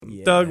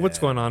Doug, what's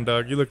going on,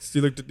 Doug? You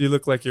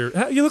look like you're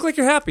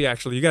happy.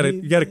 Actually, you got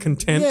a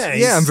content.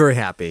 Yeah, I'm very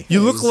happy.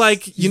 You look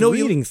like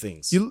eating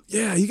things. You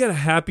got a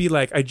happy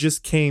like I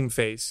just came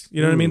face.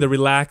 You know what I mean? The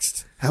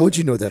relaxed. How would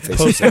you know what that face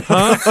is?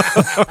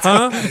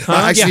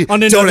 Actually, on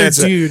don't another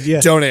answer. dude.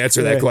 Yeah. Don't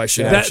answer that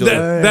question. Actually,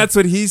 That's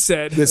what he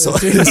said. this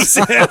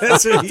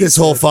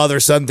whole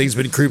father-son thing's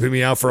been creeping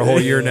me out for a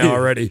whole year now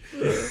already.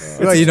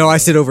 Well, I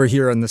sit over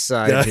here on the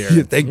side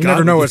here. Thank You God.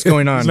 never know what's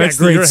going on. He's Next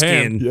got to your great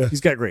hand. skin.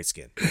 He's got great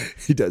skin.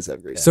 He does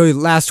have great. So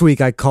last week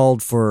I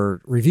called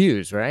for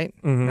reviews, right?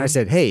 And I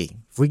said, hey,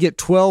 if we get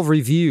 12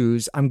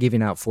 reviews, I'm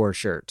giving out 4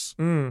 shirts.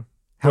 What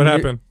many-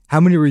 happened? How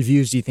many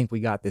reviews do you think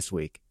we got this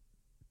week?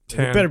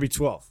 10. It better be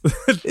 12.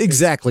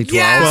 Exactly 12.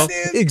 Yes,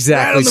 dude.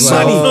 Exactly Right on the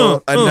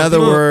 12. So, in other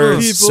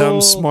words, people.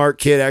 some smart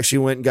kid actually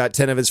went and got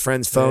 10 of his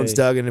friends' phones, Hey.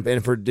 Doug,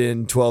 and put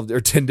in 12 or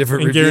 10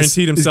 different And reviews.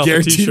 guaranteed himself a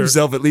guaranteed t-shirt.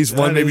 himself at least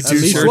one, That maybe is 2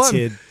 at least shirts. one.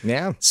 Kid.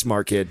 Yeah.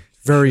 Smart kid.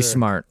 Very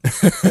smart.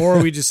 Or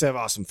we just have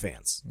awesome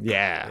fans.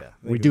 Yeah. I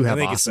We think do I have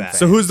think it's awesome that. fans.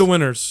 So who's the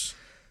winners?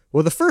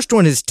 Well, the first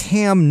one is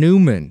Tam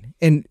Newman.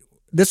 And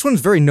this one's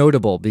very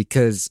notable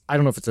because I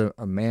don't know if it's a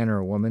man or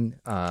a woman,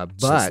 Something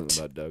but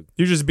about Doug.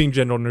 You're just being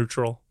gender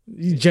neutral.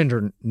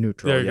 gender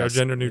neutral. There you yes. go,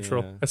 gender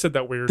neutral. I said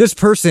that weird. This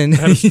person. I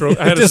had a stroke.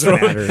 I had a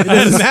stroke. It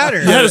doesn't matter.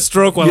 I had a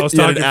stroke while I was You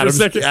had talking an for a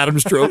second. Adam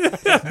stroke.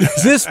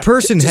 This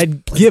person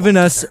had given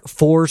us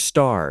 4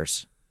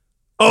 stars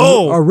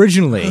Oh,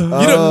 originally,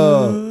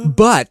 Oh.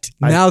 but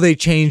now they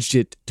changed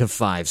it to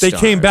 5 they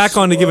stars. came back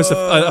on to give us a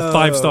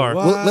 5-star.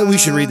 Well, we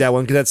should read that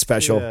one because that's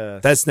special. Yeah.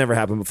 That's never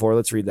happened before.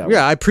 Let's read that one.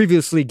 Yeah, I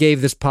previously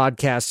gave this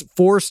podcast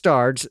 4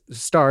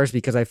 stars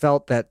because I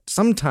felt that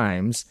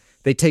sometimes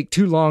they take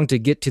too long to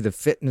get to the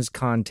fitness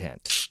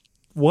content.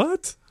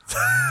 What?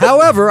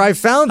 However, I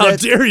found How that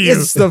dare you.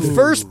 it's the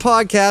first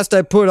podcast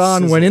I put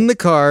on when in the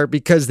car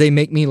because they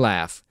make me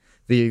laugh.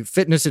 The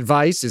fitness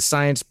advice is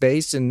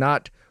science-based and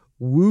not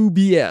woo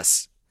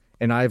BS,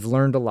 and I've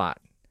learned a lot.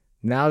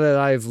 Now that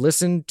I've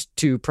listened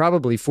to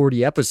probably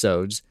 40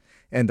 episodes,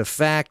 and the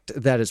fact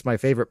that it's my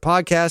favorite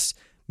podcast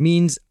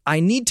means I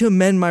need to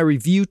amend my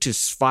review to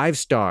 5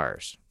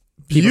 stars.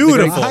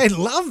 Beautiful. I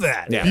love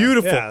that. Yeah.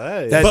 Beautiful. Yeah,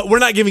 that is- But we're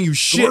not giving you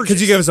shit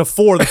because you gave us a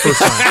 4 the first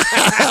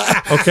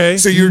time. Okay?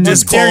 So you're How dare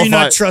disqualified. you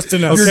not trust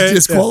enough? You're Okay.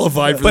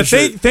 disqualified for but the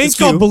shirt. thank It's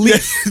called you.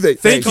 belief. Thank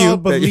It's you.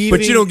 called believing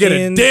But you don't get a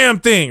in- damn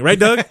thing. Right,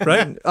 Doug?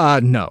 Right?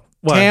 No.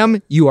 Why?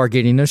 Tam, you are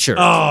getting a shirt.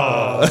 Oh.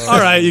 All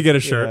right, you get a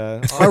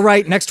shirt. All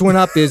right, next one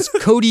up is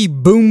Cody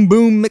Boom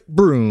Boom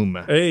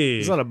McBroom. Hey.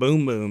 There's a lot of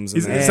boom booms.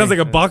 It sounds like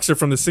a boxer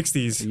from the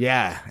 60s.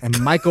 Yeah, and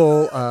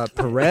Michael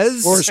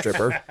Perez Or a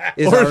stripper.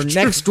 is our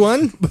next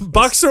one.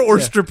 Boxer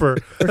or stripper?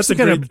 That's a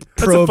kind great of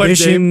that's a fun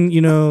game.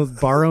 prohibition,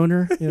 bar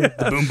owner.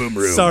 The boom boom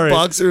room. Sorry.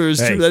 Boxer or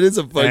stripper. That is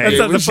a fun Hey, That's game.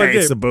 not the fun it's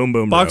game. the boom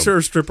boom Boxer room.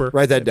 or stripper?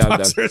 Write that down,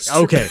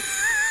 Doug. Okay,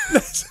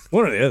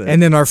 One or the other.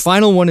 and then our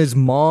final one is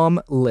Mom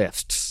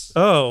Lifts.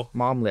 Oh.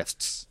 Mom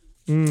Lifts.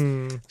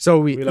 So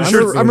We I'm like gonna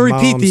your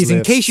repeat mom's these in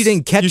lifts. case you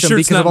didn't catch You them sure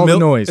it's because not of all the milk?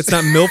 noise. It's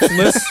not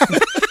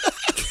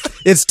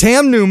MILF-less? It's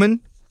Tam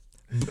Newman,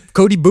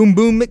 Cody Boom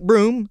Boom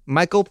McBroom,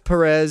 Michael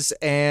Perez,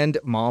 and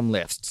Mom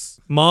Lifts.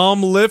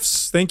 Mom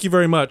lifts. Thank you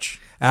very much.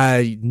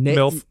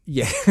 MILF.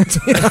 Yeah.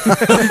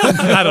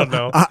 I don't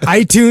know.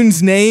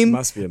 iTunes name,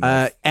 Must be a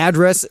MILF.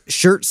 address,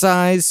 shirt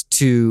size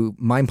to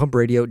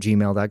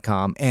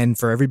mindpumpradio@gmail.com. And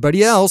for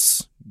everybody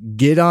else,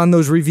 get on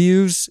those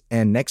reviews.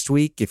 And next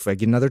week, if I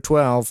get another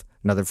 12,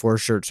 another 4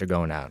 shirts are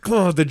going out.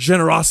 Oh, the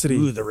generosity.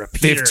 Ooh, the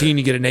repeater. 15,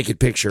 you get a naked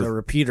The picture.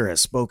 repeater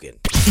has spoken.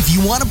 If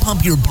you want to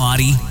pump your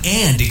body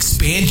and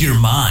expand your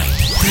mind,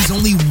 there's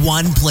only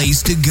one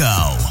place to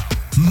go.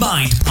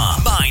 Mind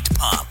Pump. Mind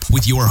Pump.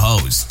 With your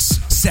hosts,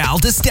 Sal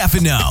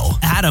DiStefano,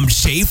 Adam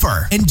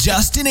Schaefer, and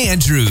Justin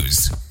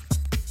Andrews.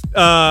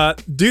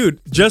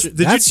 Dude, did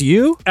That's you?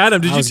 you?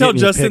 Adam, did I you was tell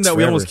getting your Justin picks that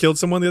we forever. almost killed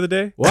someone the other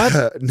day? What?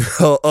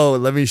 No. Oh,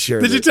 let me share.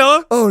 Did you this. tell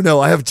him? Oh no,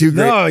 I have 2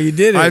 great. No, you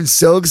didn't. I'm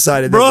so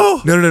excited,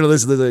 Bro. No.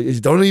 Listen.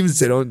 Don't even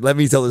say. Don't let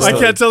me tell the I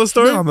story. can't tell the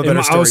story? No, I'm a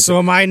better story. So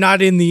am I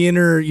not in the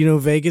inner,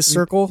 Vegas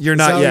circle? You're Is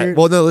not that yet.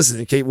 what Well, no.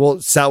 Listen. Okay. Well,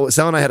 Sal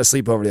and I had a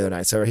sleepover the other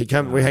night, so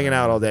we're hanging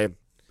out all day.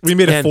 We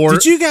made a And 4.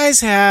 Did you guys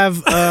have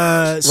Wait.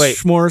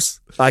 s'mores?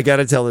 I got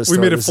to tell this We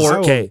story. made a This 4.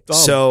 is- Okay, I'll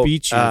so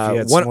beat you if you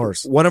had one,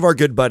 s'mores. one of our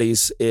good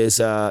buddies is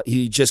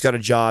he just got a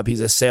job. He's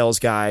a sales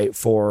guy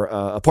for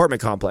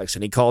apartment complex,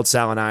 and he called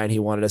Sal and I, and he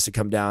wanted us to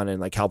come down and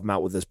like help him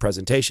out with this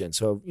presentation.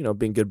 So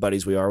being good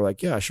buddies we are, we're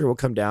like, yeah, sure, we'll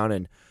come down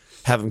and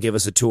have him give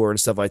us a tour and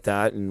stuff like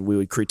that, and we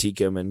would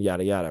critique him and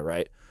yada yada,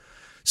 right?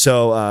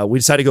 So we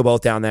decided to go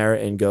both down there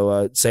and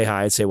go say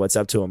hi and say what's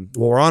up to him.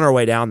 Well, we're on our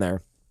way down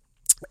there.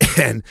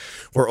 And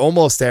we're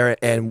almost there,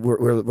 and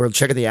we're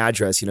checking the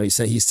address. He's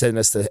sending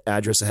us the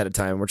address ahead of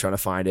time. We're trying to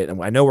find it,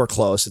 and I know we're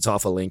close. It's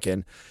off of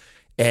Lincoln,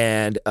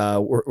 and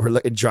we're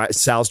looking.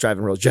 Sal's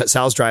driving.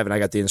 Sal's driving. I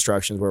got the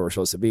instructions where we're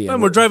supposed to be.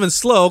 And we're driving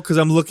slow because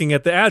I'm looking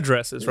at the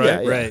addresses, right?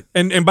 Yeah, yeah. Right.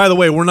 And by the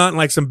way, we're not in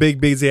like some big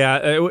busy.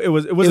 It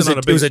wasn't on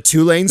a big. It was a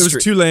 2-lane It was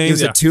street. 2 lanes, It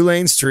was yeah. a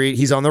 2-lane street.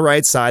 He's on the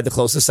right side, the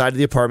closest side of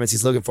the apartments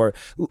he's looking for.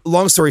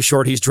 Long story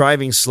short, he's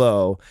driving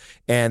slow,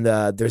 and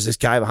there's this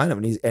guy behind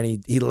him,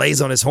 and he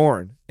lays on his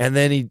horn, And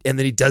then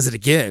he does it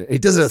again. He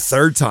does it a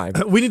third time.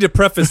 We need to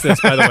preface this,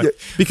 by the way,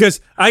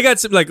 because I got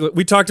some, like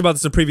we talked about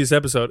this in a previous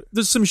episode.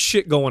 There's some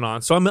shit going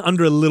on, so I'm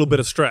under a little bit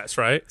of stress,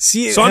 right?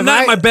 See, so I'm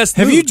not in my best.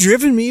 Have mood. you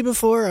driven me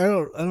before? I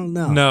don't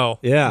know. No.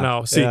 Yeah.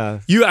 No. See, Yeah.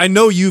 I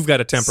know you've got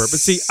a temper, but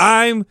see,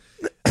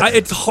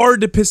 it's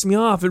hard to piss me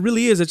off. It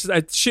really is. It's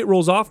just shit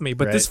rolls off me.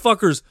 But this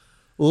fucker's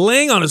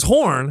laying on his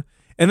horn.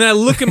 And then I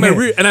look at my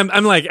rear, and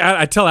I'm like,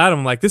 I tell Adam,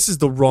 I'm like, this is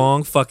the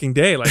wrong fucking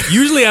day. Like,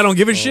 usually I don't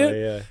give a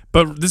shit,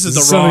 but this is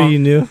the somebody wrong. you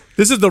knew?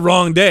 This is the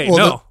wrong day.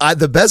 Well, no,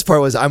 the best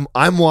part was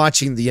I'm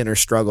watching the inner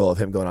struggle of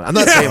him going on. I'm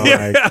not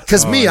saying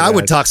because I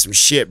would talk some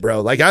shit,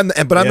 bro. Like I'm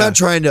not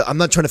trying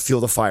to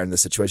fuel the fire in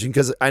this situation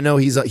because I know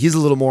he's a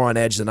little more on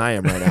edge than I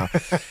am right now,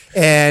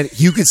 and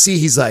you can see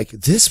he's like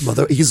this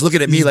mother. He's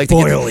looking at me like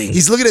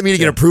he's looking at me to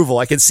get approval.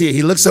 I can see it.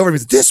 He looks over and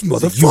he's like, this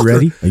motherfucker. You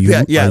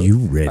ready? Are you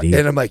ready?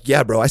 And I'm like,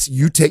 yeah, bro. I said,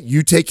 you take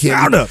him.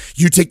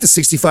 You take the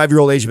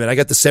 65-year-old Asian man. I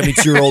got the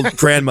 72-year-old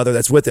grandmother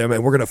that's with him,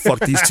 and we're gonna fuck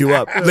these two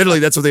up. Literally,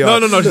 that's what they are.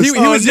 No. He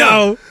was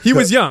young. He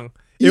was young.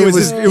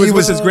 It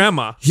was his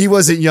grandma. He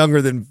wasn't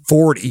younger than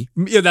 40.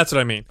 Yeah, that's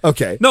what I mean.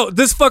 Okay. No,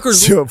 this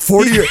fucker's So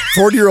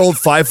 40-year-old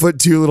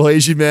 5'2" little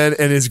Asian man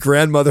and his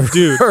grandmother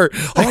are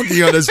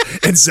honking on us,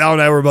 and Sal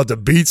and I were about to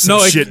beat some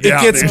shit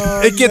down.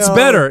 It gets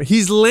better.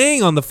 He's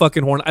laying on the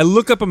fucking horn. I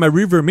look up in my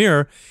rearview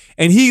mirror,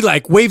 and he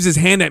like waves his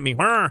hand at me.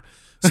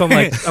 So I'm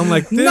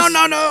like, this.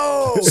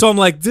 No. So I'm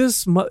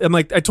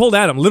like, I told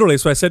Adam, literally,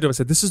 that's what I said to him. I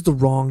said, this is the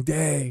wrong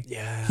day.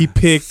 Yeah. He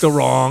picked the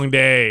wrong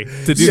day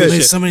to do this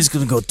shit. Somebody's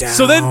gonna go down.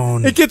 So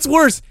then it gets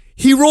worse.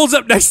 He rolls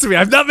up next to me.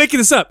 I'm not making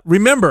this up.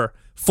 Remember,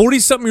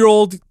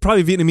 40-something-year-old,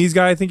 probably Vietnamese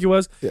guy, I think he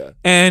was. Yeah.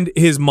 And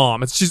his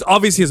mom. She's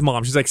obviously his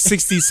mom. She's like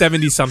 60,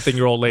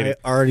 70-something-year-old lady.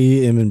 I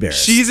already am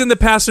embarrassed. She's in the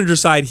passenger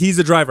side. He's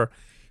the driver.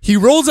 He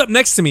rolls up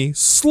next to me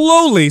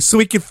slowly so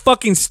he could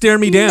fucking stare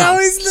me down. No,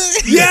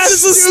 yes,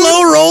 it's a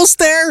slow roll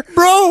stare,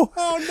 bro.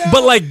 Oh, no.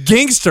 But like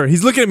gangster.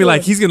 He's looking at me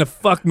like he's gonna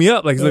fuck me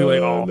up. Like he's looking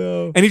like, oh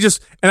no.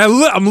 And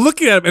I'm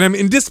looking at him and I'm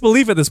in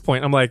disbelief at this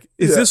point. I'm like,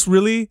 is this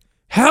really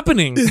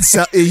happening?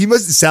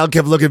 Sal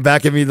kept looking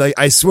back at me like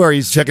I swear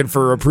he's checking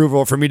for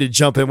approval for me to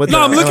jump in with him.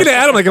 No, I'm looking at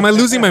Adam like, am I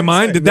losing my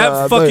mind? Did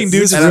that fucking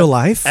dude? Is this real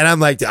life? And I'm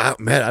like,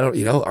 man, I don't.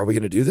 Are we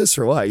gonna do this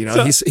or what?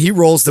 He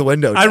rolls the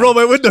window down. I roll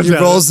my window down. He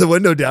rolls the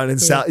window down,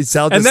 and Sal and just,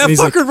 that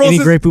fucker rolls any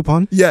his, Grey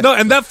Poupon? Yeah. No,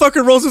 and that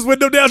fucker rolls his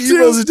window down He too.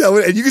 rolls it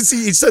down, and you can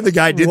see each time the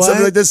guy did What?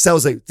 something like this. Sal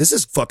was like,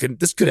 this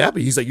could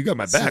happen. He's like, you got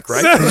my back,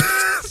 right?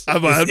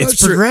 I'm not It's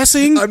sure.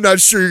 progressing. I'm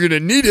not sure you're gonna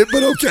need it,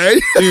 but okay.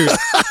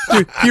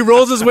 Dude, he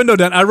rolls his window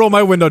down. I roll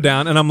my window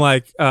down, and I'm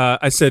like,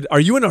 I said, "Are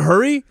you in a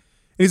hurry?" And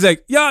he's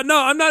like, "Yeah, no,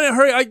 I'm not in a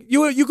hurry.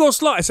 You go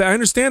slow." I said, "I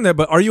understand that,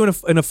 but are you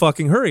in a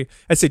fucking hurry?"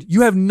 I said,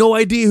 "You have no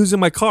idea who's in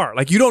my car.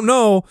 Like, you don't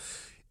know.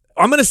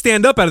 I'm gonna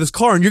stand up out of this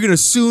car, and you're gonna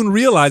soon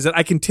realize that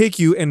I can take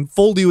you and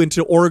fold you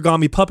into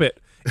origami puppet."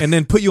 And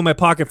then put you in my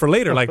pocket for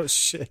later. Like,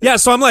 yeah.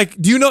 So I'm like,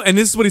 do you know? And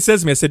this is what he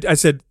says to me. I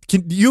said,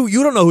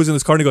 you don't know who's in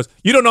this car? And he goes,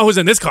 you don't know who's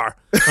in this car.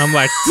 I'm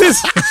like,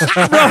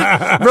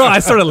 bro. I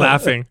started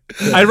laughing.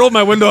 I rolled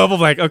my window up. I'm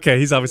like, okay,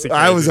 he's obviously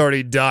crazy. I was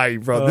already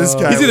dying, bro. This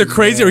guy. He's either was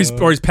crazy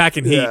mad. or he's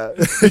packing heat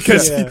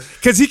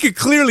because he could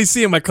clearly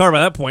see in my car by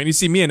that point. You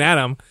see me and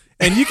Adam,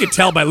 and you could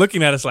tell by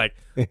looking at us like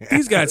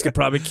these guys could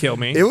probably kill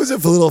me. It was a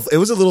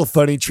little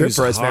funny trip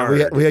for us, hard.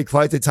 man. We had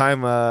quite the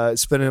time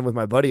spending it with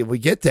my buddy. We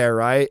get there,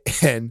 right,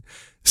 and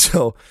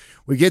so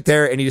we get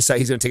there, and he decides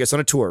he's going to take us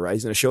on a tour, right?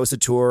 He's going to show us the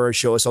tour,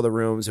 show us all the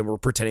rooms, and we're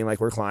pretending like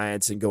we're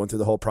clients and going through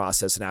the whole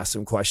process and ask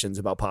some questions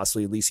about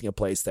possibly leasing a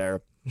place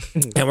there.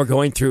 And we're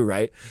going through,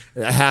 right?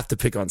 And I have to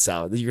pick on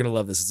Sal. You're going to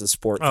love this. It's a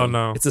sport thing. Oh,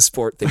 no. It's a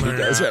sport thing he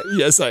does, right?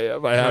 Yes, I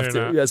am. I have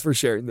to. not. Yes, for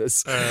sharing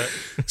this.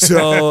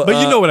 So,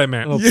 But you know what I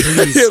meant.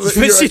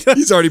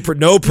 he's already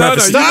no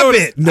preface. Stop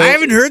it! I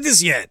haven't heard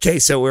this yet. Okay,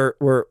 so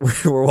we're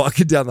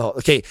walking down the hall.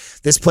 Okay,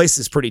 this place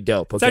is pretty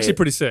dope. Okay? It's actually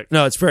pretty sick.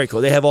 No, it's very cool.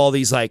 They have all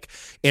these like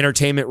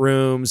entertainment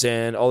rooms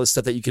and all this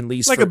stuff that you can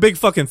lease. It's like for, a big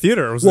fucking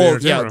theater. It was the well,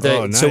 entertainment yeah.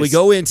 room. So we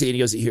go into, and he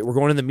goes, "Here, we're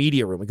going in the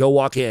media room." We go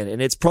walk in,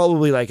 and it's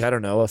probably like, I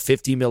don't know, a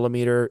 50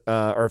 millimeter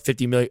or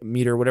 50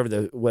 millimeter, whatever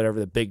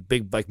the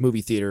big like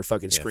movie theater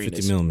fucking screen 50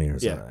 is.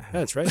 millimeters. Yeah,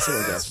 that's right.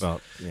 Something like that. That's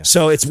about, yeah.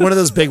 So it's one of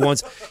those big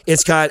ones.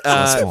 It's got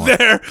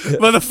there,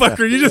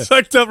 motherfucker, you just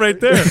fucked up right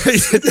there.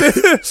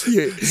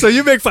 So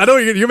you make fun. I know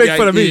you make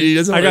fun of me.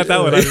 I got that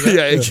one.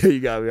 Yeah, you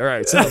got me. All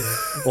right, so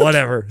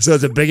whatever. So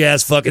it's a big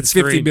ass fucking It's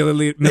 50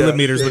 screen.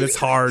 millimeters, but it's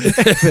hard.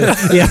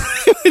 Yeah,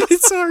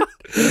 it's hard.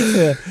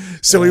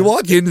 So we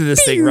walk into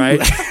this thing,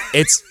 right?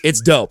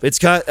 It's dope. It's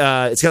got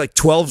like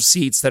 12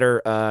 seats that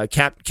are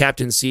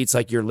captain seats,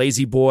 like your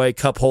lazy boy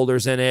cup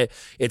holders in it.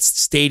 It's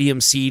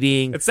stadium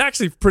seating. It's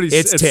actually pretty.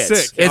 It's tits.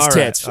 sick. It's All right,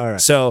 tits. all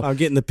right. So I'm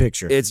getting the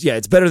picture.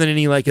 it's better than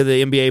any like of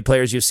the NBA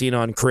players you've seen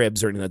on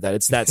Cribs or anything like that.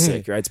 It's that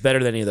sick, right? It's better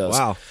than any of those.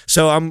 Wow.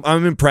 So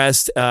I'm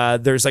impressed.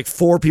 There's like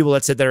 4 people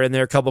that sit there in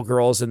there, a couple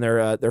girls, and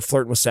they're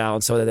flirting with Sal,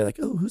 and so they're like,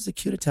 "Oh, who's the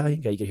cute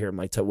Italian guy?" You can hear them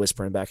like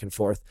whispering back and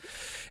forth.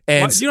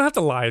 And You don't have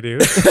to lie,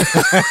 dude.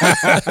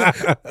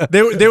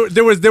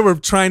 there were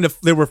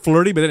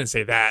flirty, but they didn't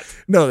say that.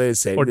 No, they didn't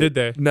say. Or did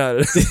they?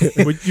 No.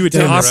 You would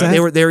tell me,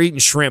 right? They were eating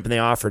shrimp and they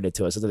offered it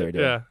to us. That's what they were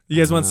doing. Yeah. You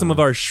guys want some of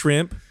our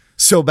shrimp?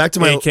 So back to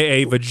my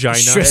AKA vagina.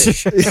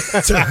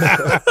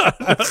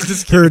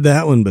 Heard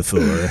that one before.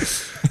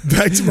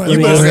 back to my Let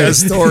me long go ahead. ass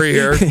story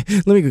here.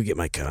 Let me go get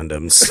my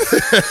condoms.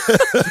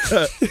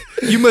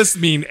 You must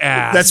mean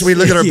ass. That's when we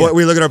look at our boy.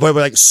 We look at our boy.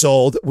 We're like,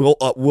 sold.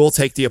 We'll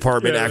take the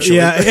apartment.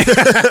 Yeah.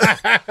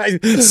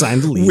 Actually,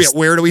 Signed the lease.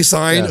 Where do we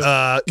sign?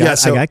 I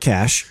So got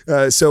cash.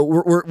 so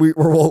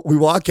we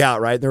walk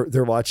out, right?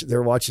 They're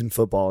watching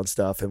football and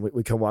stuff, and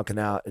we come walking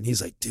out, and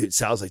he's like, dude,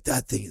 Sal's like,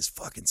 that thing is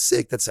fucking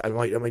sick. I'm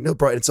like, no,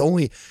 bro, it's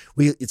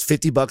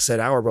 $50 an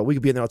hour, bro. We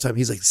could be in there all the time.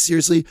 He's like,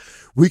 seriously,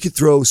 we could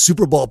throw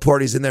Super Bowl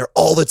parties in there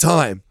all the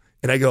time.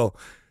 And I go,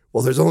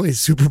 well, there's only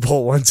Super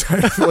Bowl one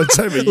time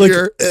a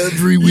year.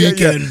 Every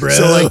weekend, bro.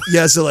 So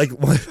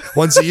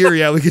once a year,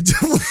 we could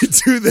definitely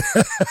do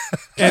that.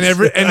 and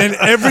then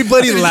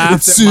everybody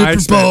laughed at my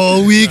Super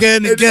Bowl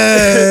weekend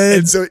again.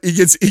 And so he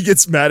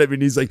gets mad at me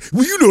and he's like,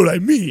 well, you know what I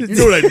mean. You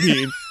know what I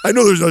mean. I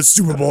know there's no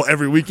Super Bowl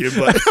every weekend,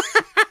 but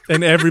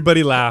And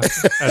everybody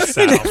laughed at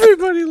Sal.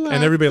 Everybody laughed.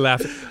 And everybody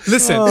laughed.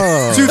 Listen,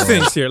 two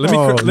things here. Let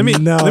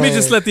me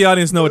just let the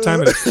audience know what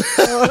time it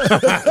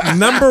is.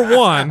 Number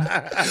one.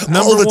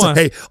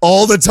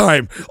 All the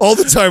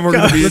time we're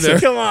gonna be in there.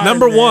 Come on,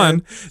 Number man.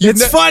 one.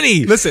 It's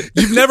funny. Listen,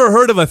 you've never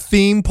heard of a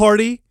theme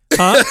party?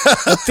 Huh?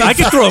 I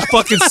could throw a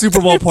fucking Super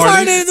Bowl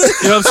party. You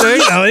know what I'm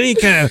saying? Any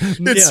kind of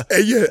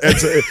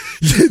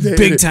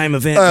big time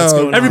event that's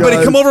going Everybody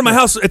on. come over to my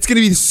house. It's going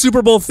to be a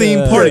Super Bowl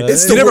themed party. You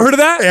the never Wor- heard of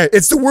that? Yeah,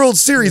 it's the World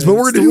Series, but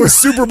we're gonna do a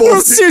Super Bowl.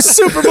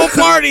 Super Bowl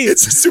party.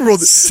 It's a Super Bowl.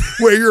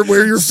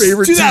 Where your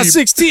favorite team?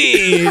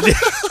 2016.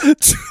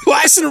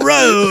 Twice in a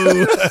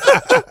row.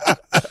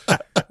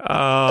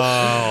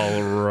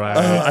 All right.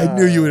 I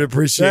knew you would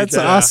appreciate That's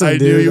that. awesome, I knew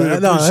dude. you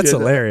would No, appreciate that's that.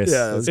 hilarious.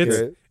 Yeah, that's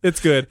great. It's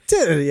good.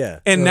 Yeah.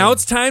 And now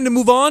it's time to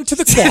move on to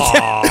the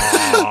quad.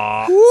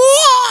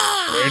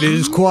 It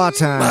is qua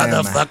time.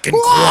 Motherfucking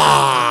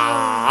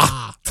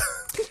quack.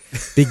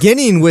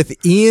 Beginning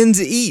with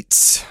Ian's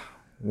Eats,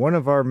 one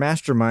of our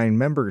mastermind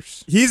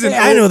members. He's an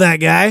I know that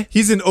guy.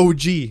 He's an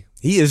OG.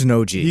 He is an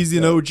OG. He's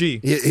an OG.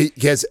 He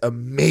has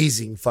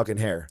amazing fucking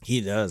hair.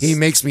 He does. He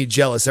makes me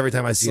jealous every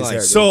time I see his hair.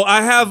 dude. So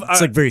I have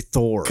It's like very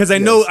Thor. because I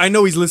know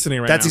he's listening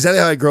right That's now. exactly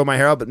how I grow my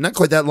hair out, but not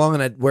quite that long.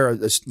 And I'd wear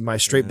my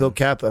straight bill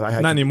cap. I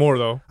had Not anymore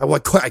though.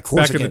 of course Back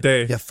I in the can.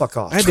 day. Yeah, fuck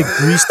off. I had to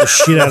grease the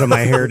shit out of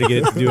my hair to get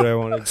it to do what I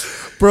wanted.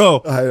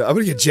 Bro, I'm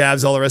gonna get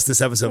jabs all the rest of this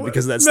episode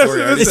because of that No,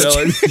 story. I already listen.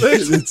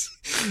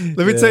 telling.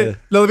 let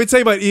me tell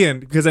you about Ian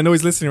because I know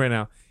he's listening right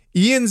now.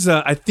 Ian's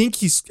I think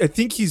he's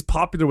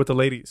popular with the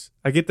ladies.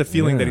 I get the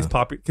feeling that he's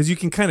popular because you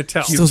can kind of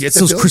tell. You get the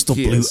Those feeling? crystal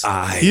He blue is.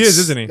 eyes. He is,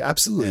 isn't he?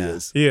 Absolutely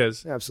is. He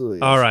is.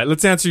 Absolutely. All right,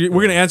 let's answer.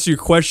 We're gonna answer your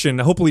question.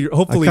 Hopefully,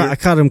 I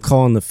caught him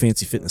calling the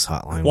fancy fitness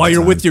hotline. while one you're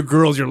time. with your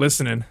girls, you're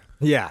listening.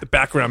 Yeah. The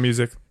background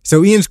music.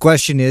 So Ian's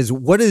question is,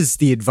 what is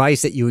the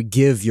advice that you would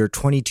give your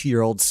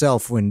 22-year-old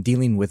self when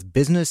dealing with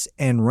business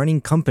and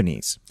running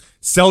companies?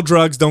 Sell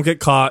drugs, don't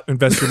get caught,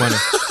 invest your money.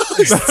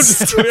 I'm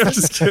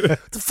just kidding.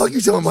 What the fuck are you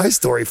telling my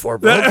story for,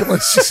 bro? Come on,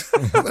 it's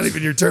not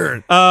even your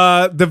turn.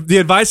 The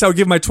advice I would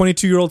give my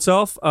 22-year-old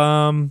self,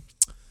 God,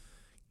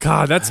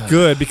 that's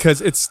good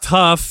because it's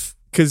tough.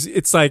 Because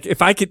it's like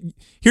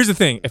here's the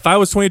thing: if I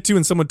was 22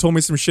 and someone told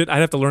me some shit, I'd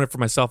have to learn it for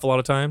myself a lot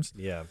of times.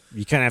 Yeah,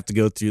 you kind of have to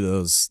go through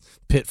those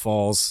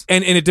pitfalls.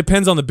 And it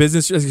depends on the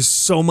business. There's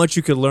so much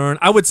you could learn.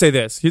 I would say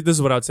this. This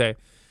is what I would say: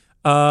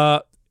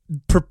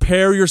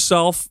 prepare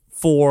yourself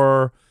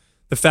for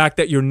the fact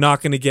that you're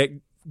not going to get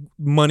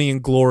money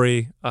and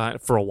glory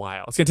for a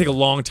while. It's going to take a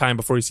long time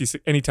before you see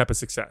any type of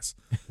success.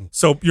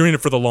 So you're in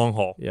it for the long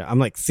haul. Yeah, I'm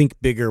like, think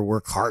bigger,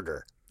 work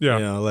harder. Yeah.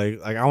 You know,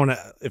 like I want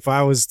to, if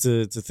I was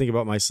to think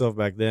about myself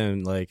back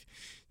then, like,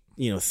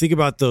 you know, think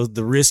about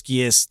the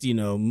riskiest, you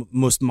know,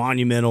 most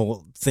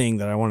monumental thing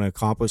that I want to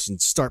accomplish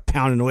and start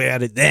pounding away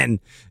at it then,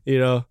 you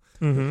know.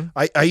 Mm-hmm.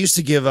 I used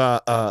to give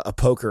a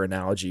poker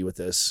analogy with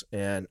this,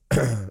 and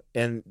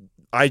and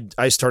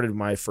I started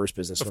my first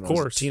business when I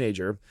was a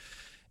teenager.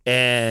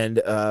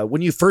 And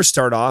when you first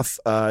start off,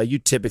 you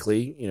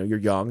typically, you know, you're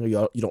young,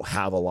 you don't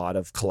have a lot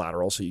of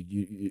collateral, so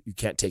you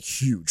can't take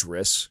huge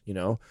risks, you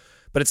know.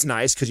 But it's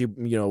nice because you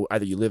know,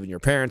 either you live in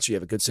your parents, or you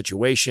have a good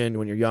situation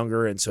when you're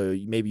younger, and so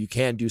maybe you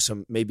can do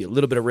maybe a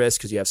little bit of risk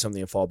because you have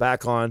something to fall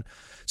back on.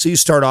 So you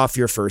start off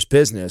your first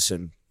business,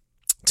 and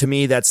to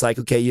me, that's like,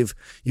 okay, you've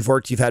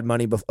worked, you've had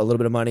money, a little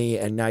bit of money,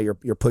 and now you're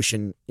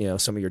pushing, you know,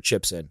 some of your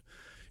chips in,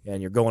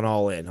 and you're going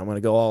all in. I'm going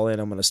to go all in.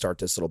 I'm going to start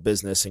this little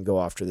business and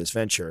go after this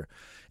venture.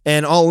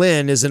 And all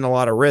in isn't a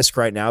lot of risk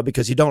right now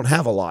because you don't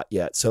have a lot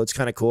yet. So it's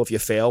kind of cool if you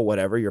fail,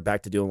 whatever. You're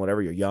back to doing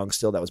whatever. You're young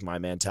still. That was my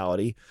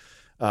mentality.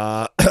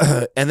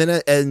 And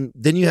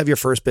then you have your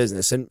first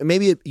business, and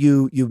maybe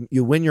you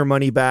win your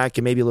money back,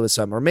 and maybe a little bit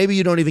some, or maybe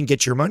you don't even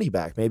get your money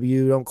back. Maybe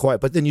you don't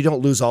quite, but then you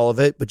don't lose all of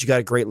it. But you got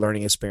a great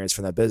learning experience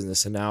from that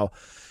business, and now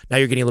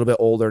you're getting a little bit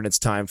older, and it's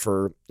time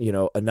for, you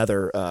know,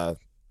 another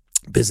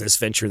business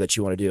venture that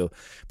you want to do.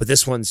 But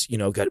this one's,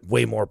 got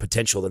way more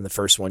potential than the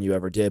first one you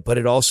ever did. But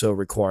it also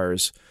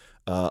requires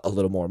a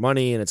little more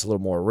money, and it's a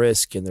little more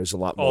risk, and there's a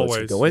lot more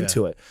to go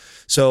into it.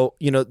 So,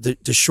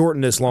 to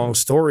shorten this long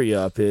story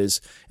up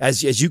is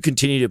as you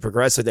continue to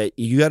progress like that,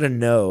 you got to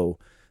know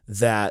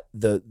that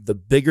the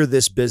bigger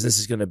this business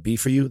is going to be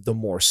for you, the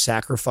more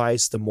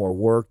sacrifice, the more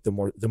work,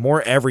 the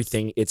more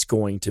everything it's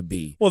going to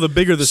be. Well, the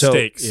bigger the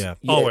stakes. Yeah.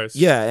 Always.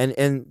 Yeah.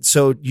 And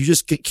so you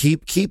just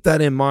keep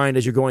that in mind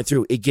as you're going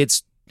through.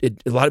 A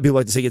lot of people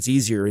like to say it gets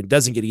easier. It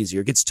doesn't get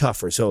easier. It gets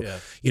tougher. So,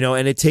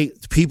 and it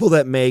takes people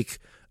that make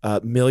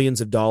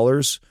millions of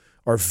dollars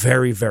are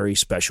very, very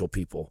special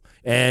people.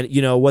 And,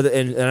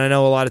 and I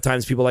know a lot of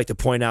times people like to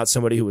point out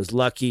somebody who was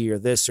lucky or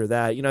this or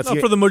that.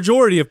 For the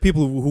majority of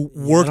people who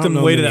worked them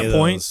way to that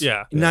point,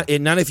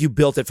 Not if you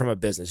built it from a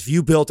business. If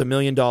you built $1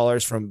 million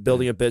from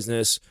building a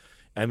business,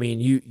 I mean,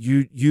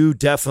 you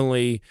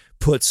definitely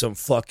put some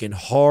fucking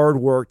hard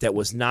work that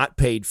was not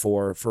paid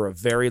for a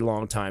very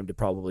long time to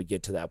probably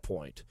get to that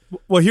point.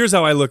 Well, here's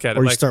how I look at it.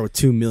 Or you start with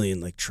 2 million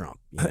like Trump.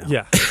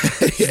 Yeah.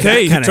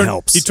 Hey, kind of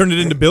helps. He turned it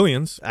into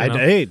billions.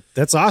 Hey,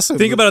 that's awesome.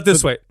 Think about it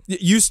this way.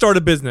 You start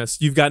a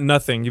business. You've got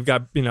nothing. You've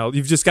got,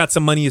 you've just got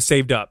some money you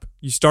saved up.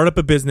 You start up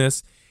a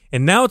business,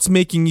 and now it's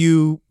making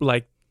you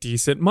like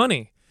decent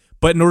money.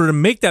 But in order to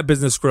make that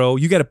business grow,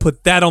 you got to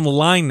put that on the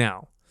line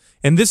now.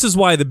 And this is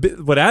why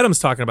what Adam's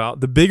talking about,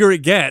 the bigger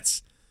it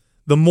gets,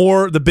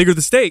 the bigger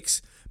the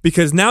stakes.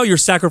 Because now you're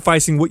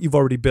sacrificing what you've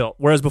already built.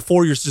 Whereas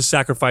before you're just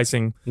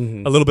sacrificing a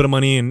little bit of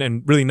money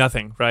and really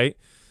nothing, right?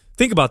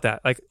 Think about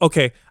that. Like,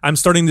 okay, I'm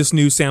starting this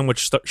new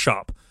sandwich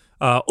shop.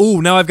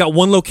 Now I've got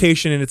one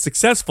location and it's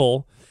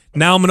successful.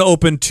 Now I'm going to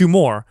open 2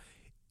 more.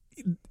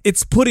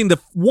 It's putting the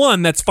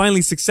one that's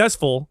finally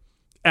successful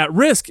at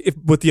risk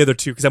with the other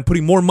 2 because I'm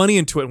putting more money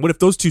into it. And what if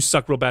those 2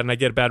 suck real bad and I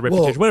get a bad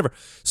reputation, whatever.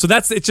 So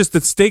it's just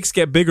the stakes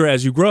get bigger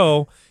as you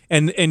grow.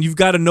 And you've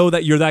got to know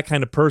that you're that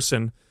kind of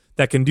person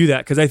that can do that.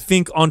 Because I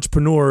think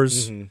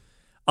entrepreneurs,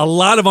 a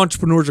lot of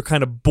entrepreneurs are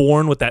kind of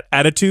born with that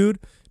attitude,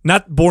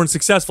 not born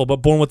successful, but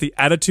born with the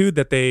attitude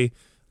that they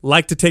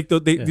like to take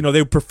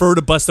they prefer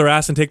to bust their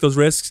ass and take those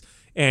risks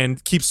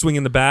and keep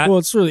swinging the bat. Well,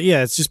 it's really,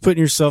 it's just putting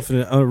yourself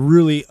in a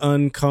really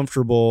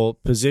uncomfortable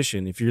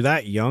position. If you're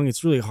that young,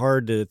 it's really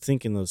hard to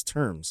think in those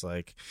terms.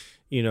 Like,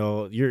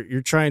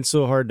 you're trying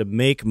so hard to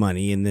make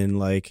money and then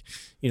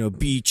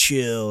be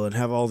chill and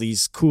have all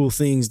these cool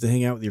things to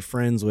hang out with your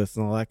friends with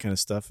and all that kind of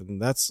stuff.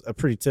 And that's a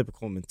pretty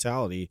typical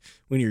mentality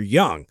when you're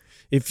young.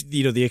 If,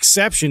 the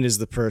exception is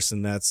the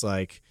person that's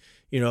like,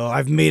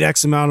 I've made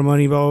X amount of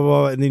money, blah, blah,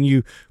 blah. And then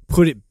you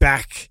put it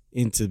back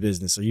into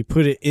business or you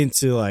put it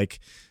into like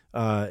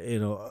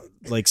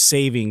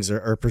savings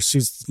or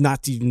pursuits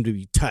not even to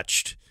be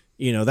touched.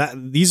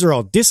 These are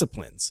all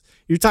disciplines.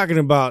 You're talking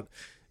about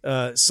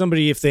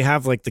somebody, if they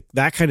have like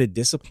that kind of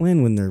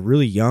discipline when they're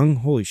really young,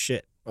 holy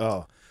shit.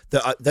 Oh,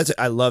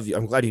 I love you.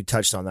 I'm glad you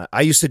touched on that.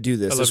 I used to do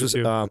this. This was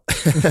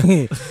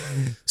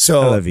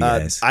so. I love you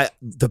guys.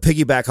 To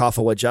piggyback off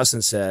of what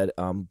Justin said,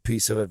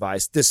 piece of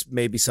advice. This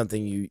may be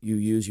something you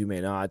use, you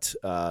may not.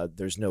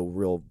 There's no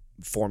real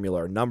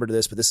formula or number to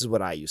this, but this is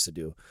what I used to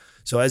do.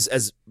 So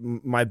as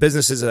my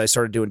businesses, as I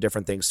started doing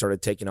different things,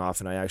 started taking off,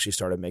 and I actually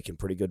started making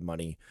pretty good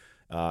money.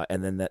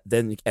 And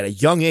then at a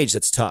young age,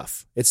 that's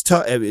tough. It's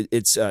tough.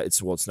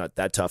 It's not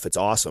that tough. It's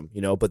awesome,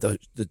 But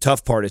the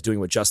tough part is doing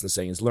what Justin's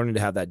saying, is learning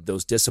to have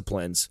those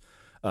disciplines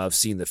of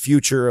seeing the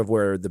future of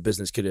where the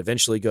business could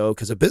eventually go,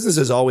 because a business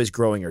is always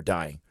growing or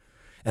dying.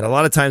 And a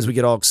lot of times we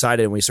get all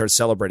excited and we start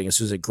celebrating as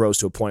soon as it grows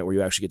to a point where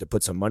you actually get to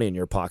put some money in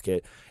your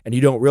pocket, and you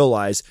don't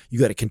realize you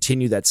got to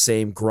continue that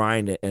same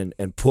grind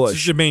and push. You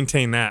should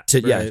maintain that.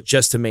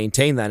 Just to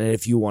maintain that. And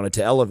if you wanted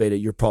to elevate it,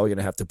 you're probably going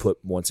to have to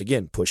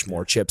push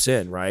more chips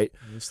in, right?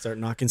 You start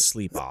knocking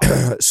sleep off.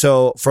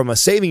 So from a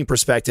saving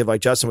perspective,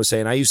 like Justin was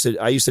saying, I used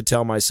to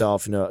tell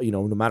myself, no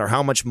matter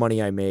how much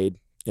money I made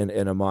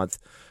in a month,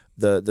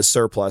 the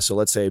surplus. So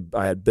let's say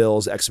I had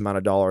bills, X amount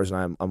of dollars,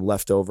 and I'm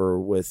left over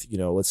with,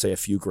 let's say a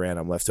few grand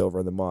I'm left over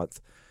in the month.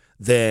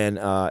 Then,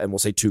 and we'll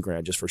say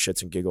 $2,000 just for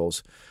shits and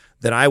giggles.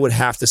 Then I would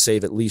have to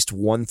save at least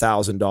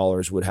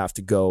 $1,000 would have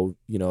to go,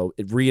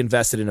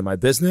 reinvested into my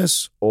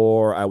business,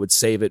 or I would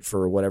save it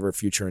for whatever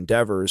future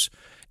endeavors.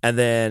 And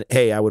then,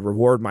 hey, I would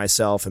reward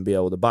myself and be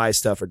able to buy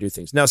stuff or do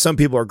things. Now, some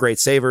people are great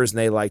savers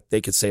and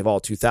they could save all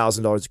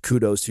 $2,000.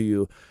 Kudos to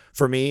you.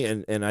 For me,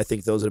 and I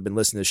think those that have been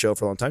listening to the show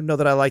for a long time know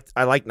that I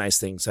like nice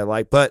things.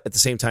 But at the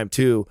same time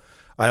too,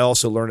 I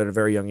also learned at a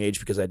very young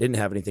age, because I didn't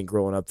have anything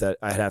growing up, that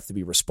I'd have to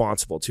be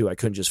responsible too. I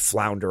couldn't just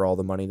flounder all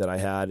the money that I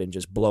had and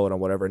just blow it on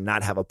whatever and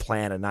not have a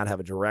plan and not have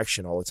a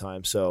direction all the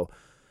time. So,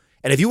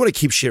 and if you want to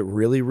keep shit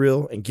really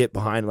real and get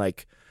behind,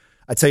 like,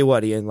 I tell you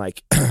what, Ian,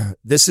 like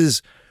this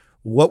is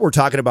what we're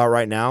talking about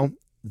right now.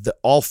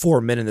 All 4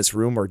 men in this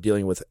room are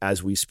dealing with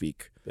as we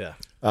speak. Yeah.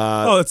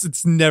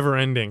 It's never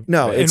ending.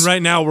 No, and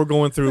right now we're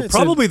going through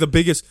probably the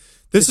biggest.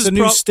 This is a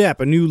new step,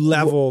 a new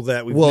level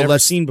that we've never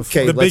seen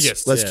before. Okay,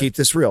 let's keep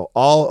this real.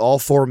 All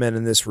 4 men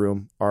in this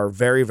room are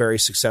very, very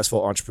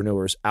successful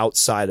entrepreneurs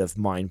outside of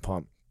Mind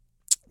Pump.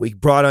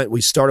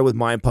 we started with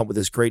Mind Pump with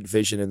this great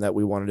vision and that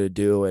we wanted to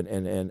do,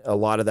 and a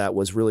lot of that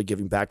was really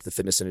giving back to the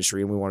fitness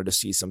industry, and we wanted to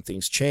see some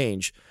things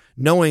change,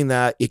 knowing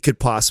that it could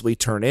possibly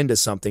turn into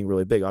something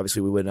really big.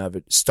 Obviously, we wouldn't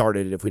have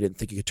started it if we didn't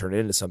think it could turn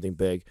into something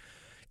big.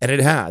 And it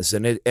has,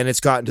 and it's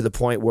gotten to the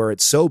point where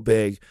it's so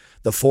big,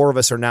 the four of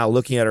us are now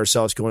looking at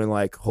ourselves going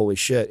like, holy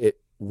shit,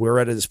 we're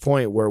at this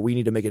point where we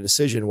need to make a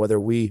decision whether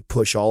we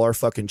push all our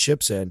fucking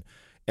chips in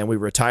and we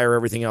retire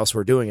everything else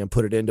we're doing and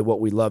put it into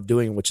what we love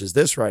doing, which is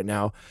this right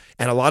now.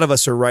 And a lot of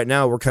us are right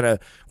now,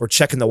 we're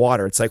checking the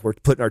water. It's like we're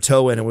putting our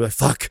toe in and we're like,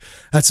 fuck,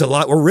 that's a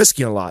lot. We're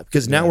risking a lot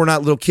because now we're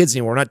not little kids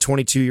anymore. We're not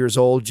 22 years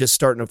old, just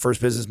starting a first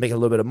business, making a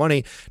little bit of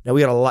money. Now we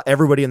got a lot,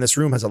 everybody in this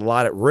room has a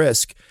lot at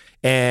risk.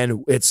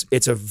 And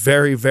it's a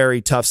very,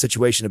 very tough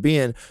situation to be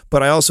in.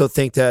 But I also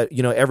think that,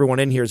 everyone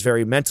in here is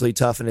very mentally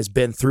tough and has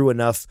been through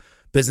enough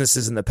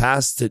businesses in the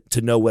past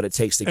to know what it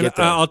takes to get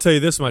there. I'll tell you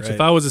this much. Right.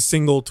 If I was a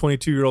single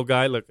 22-year-old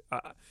guy, look,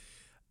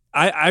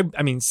 I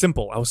mean,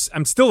 simple.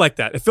 I'm still like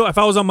that. If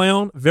I was on my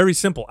own, very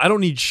simple. I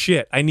don't need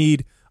shit. I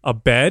need a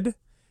bed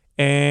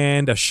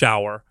and a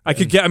shower.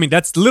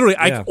 That's literally,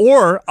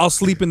 or I'll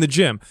sleep in the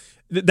gym.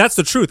 That's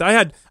the truth.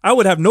 I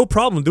would have no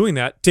problem doing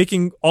that.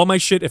 Taking all my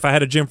shit, if I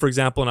had a gym, for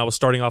example, and I was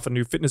starting off a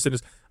new fitness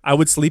industry, I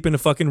would sleep in a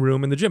fucking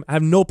room in the gym. I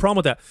have no problem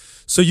with that.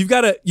 So you've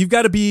got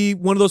to be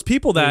one of those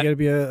people that you got to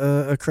be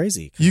a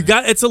crazy.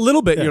 It's a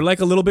little bit. Yeah. You're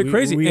like a little bit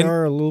crazy. We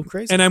are a little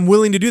crazy, and I'm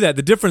willing to do that.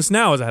 The difference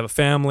now is I have a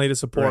family to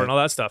support and all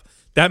that stuff.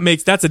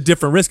 That's a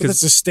different risk. But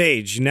that's a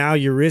stage. Now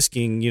you're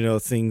risking,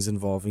 things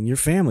involving your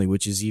family,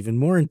 which is even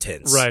more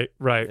intense.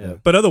 Right. Yeah.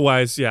 But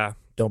otherwise, yeah.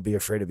 Don't be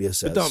afraid to be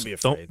assessed. But don't be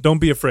afraid. Don't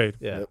be afraid.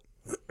 Yeah.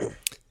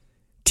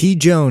 T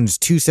Jones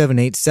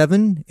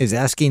 2787 is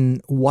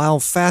asking, while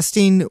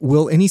fasting,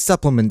 will any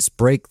supplements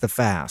break the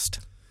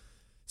fast?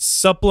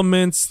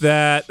 Supplements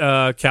that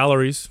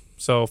calories,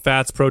 so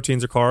fats,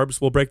 proteins, or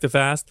carbs, will break the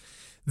fast.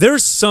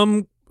 There's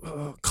some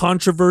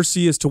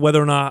controversy as to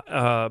whether or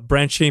not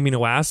branched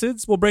amino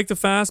acids will break the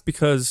fast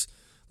because,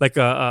 like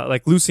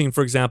leucine,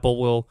 for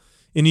example, will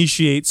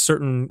initiate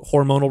certain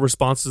hormonal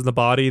responses in the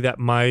body that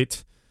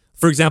might,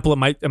 for example,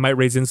 it might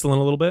raise insulin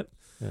a little bit.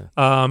 Yeah.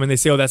 And they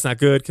say, that's not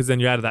good because then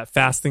you're out of that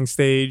fasting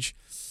stage.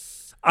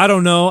 I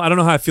don't know. I don't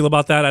know how I feel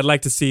about that. I'd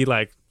like to see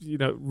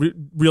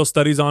real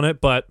studies on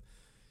it. But,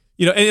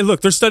 and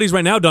look, there's studies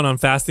right now done on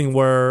fasting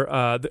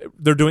where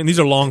they're doing, these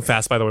are long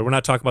fasts, by the way. We're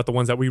not talking about the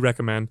ones that we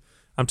recommend.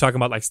 I'm talking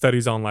about like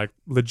studies on like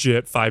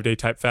legit 5-day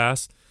type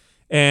fasts.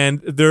 And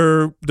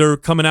they're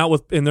coming out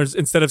with, and there's,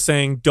 instead of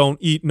saying don't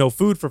eat no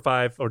food for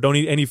 5 or don't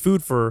eat any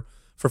food for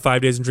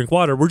 5 days and drink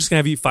water, we're just going to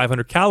have you eat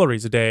 500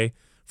 calories a day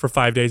for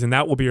 5 days, and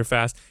that will be your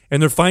fast.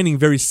 And they're finding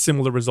very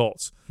similar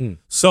results.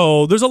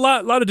 So there's a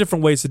lot of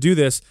different ways to do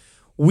this.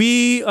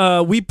 We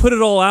put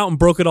it all out and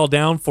broke it all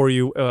down for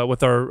you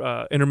with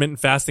our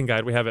intermittent fasting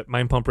guide we have at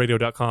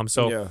mindpumpradio.com.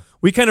 So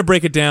we kind of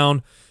break it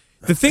down.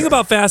 The thing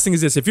about fasting is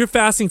this: if you're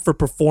fasting for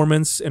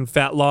performance and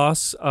fat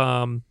loss,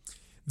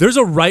 there's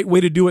a right way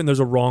to do it and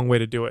there's a wrong way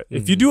to do it.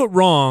 If you do it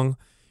wrong,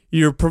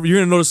 you're going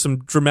to notice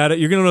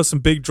some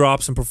big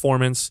drops in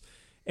performance,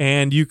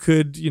 and you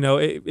could,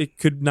 it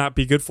could not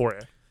be good for you.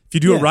 If you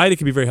do it right, it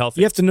can be very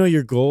healthy. You have to know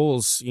your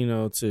goals,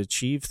 to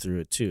achieve through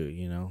it too.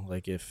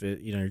 Like if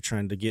you're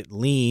trying to get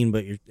lean,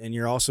 but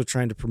you're also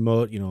trying to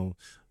promote,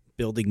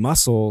 building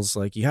muscles.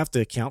 Like you have to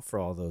account for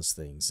all those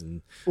things.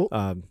 And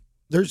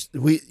there's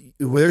what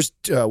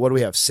do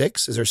we have?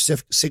 6? Is there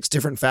 6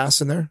 different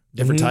fasts in there?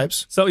 Different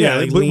types? So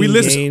like we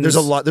list. There's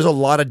a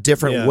lot of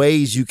different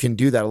ways you can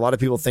do that. A lot of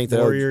people think that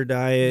warrior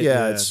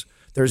diet.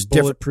 There's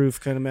bulletproof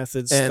kind of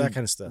methods, and that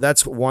kind of stuff.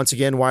 That's once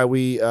again why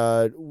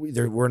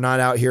we're not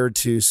out here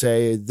to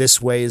say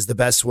this way is the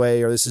best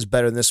way or this is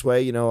better than this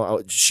way.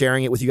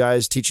 Sharing it with you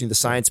guys, teaching the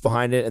science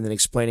behind it, and then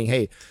explaining,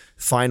 hey,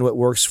 find what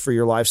works for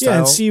your lifestyle. Yeah,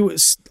 and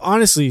see,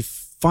 honestly,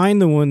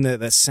 find the one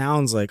that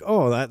sounds like,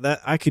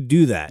 that I could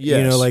do that.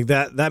 Yes. Like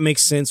that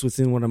makes sense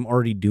within what I'm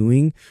already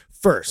doing.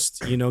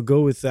 First,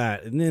 go with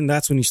that, and then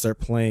that's when you start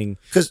playing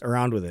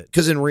around with it.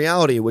 Because in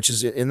reality, which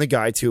is in the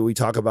guide too, we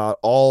talk about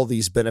all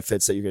these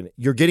benefits that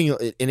you're getting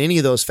in any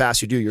of those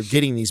fasts you do. You're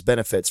getting these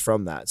benefits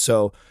from that.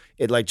 So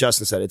like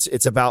Justin said,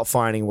 it's about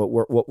finding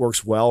what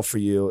works well for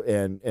you,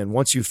 and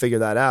once you figure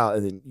that out,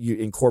 and then you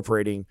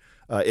incorporating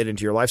it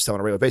into your lifestyle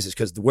on a regular basis.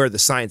 Because where the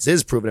science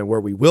is proven, and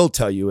where we will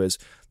tell you is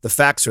the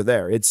facts are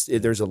there.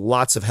 There's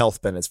lots of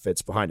health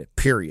benefits behind it.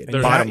 Period.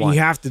 Bottom line. You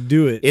have to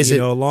do it,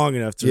 long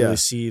enough to really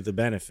see the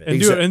benefit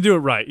and do it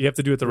right. You have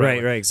to do it the right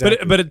way. Right,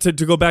 exactly. But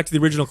to go back to the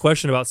original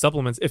question about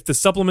supplements, if the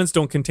supplements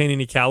don't contain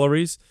any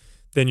calories,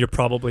 then you're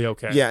probably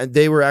okay. Yeah, and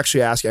they were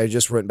actually asking. I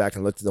just went back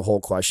and looked at the whole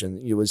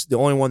question. It was the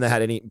only one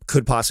that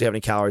could possibly have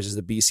any calories is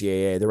the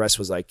BCAA. The rest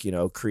was like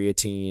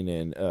creatine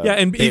and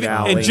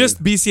and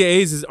just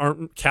BCAAs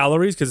aren't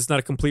calories because it's not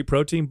a complete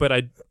protein. But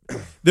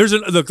there's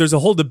a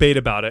whole debate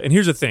about it. And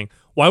here's the thing: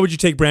 why would you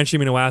take branched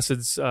amino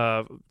acids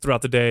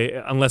throughout the day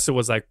unless it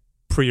was like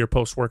pre or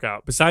post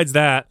workout? Besides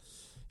that,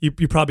 you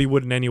probably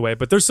wouldn't anyway.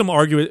 But there's some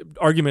argument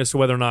as to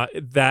whether or not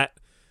that,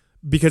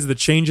 because of the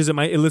changes it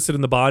might elicit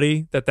in the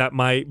body, that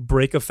might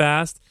break a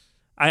fast.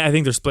 I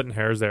think they're splitting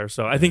hairs there.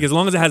 So I think as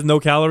long as it has no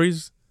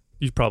calories,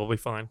 you're probably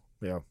fine.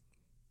 Yeah.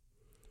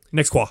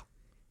 Next qua.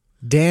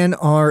 Dan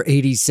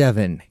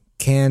R87.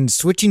 Can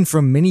switching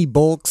from mini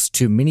bulks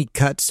to mini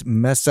cuts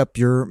mess up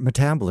your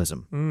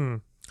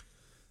metabolism?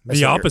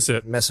 The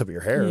opposite. Mess up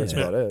your hair. That's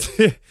about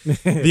it.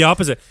 The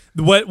opposite.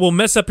 What will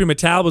mess up your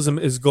metabolism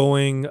is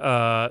going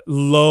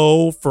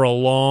low for a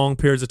long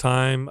periods of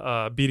time,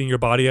 beating your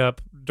body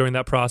up during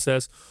that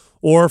process,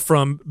 or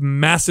from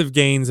massive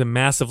gains and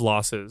massive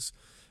losses.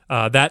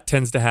 That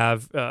tends to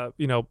have,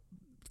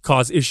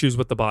 cause issues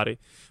with the body.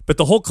 But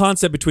the whole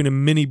concept between a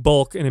mini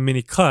bulk and a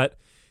mini cut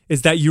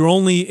is that you're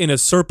only in a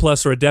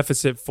surplus or a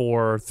deficit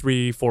for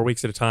 3-4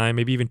 weeks at a time,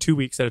 maybe even 2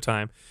 weeks at a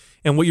time.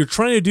 And what you're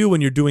trying to do when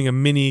you're doing a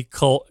mini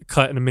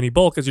cut and a mini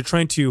bulk is you're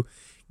trying to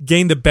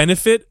gain the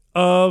benefit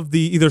of the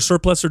either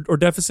surplus or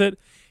deficit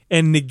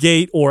and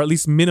negate or at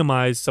least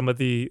minimize some of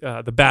the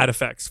bad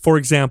effects. For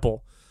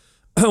example,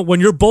 when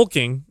you're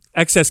bulking,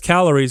 excess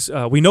calories,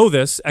 we know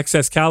this,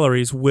 excess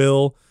calories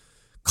will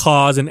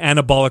cause an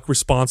anabolic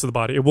response of the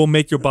body. It will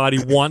make your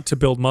body want to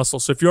build muscle.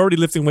 So if you're already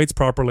lifting weights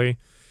properly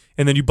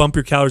and then you bump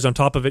your calories on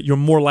top of it, you're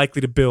more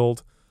likely to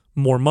build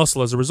more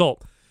muscle as a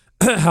result.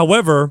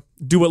 However,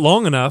 do it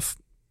long enough,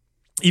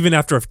 even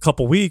after a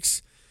couple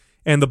weeks,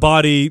 and the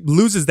body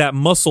loses that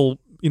muscle,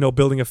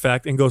 building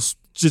effect and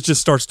just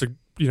starts to,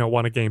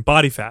 want to gain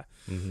body fat.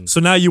 Mm-hmm. So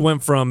now you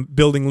went from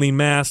building lean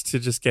mass to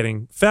just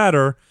getting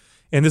fatter.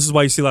 And this is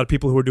why you see a lot of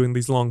people who are doing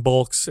these long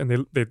bulks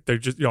and they're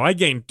just, I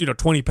gained,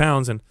 20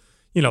 pounds and,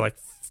 like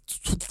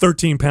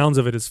 13 pounds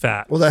of it is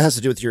fat. Well, that has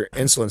to do with your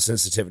insulin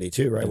sensitivity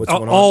too, right? What's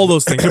going on? All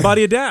those things. Your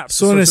body adapts.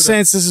 So in a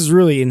sense, this is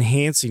really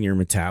enhancing your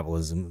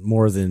metabolism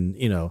more than,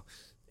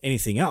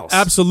 anything else.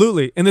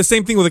 Absolutely. And the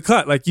same thing with a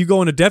cut. Like you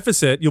go in a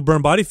deficit, you'll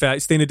burn body fat. You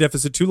stay in a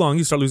deficit too long,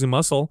 you start losing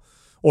muscle,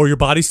 or your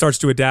body starts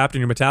to adapt and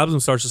your metabolism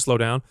starts to slow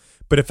down.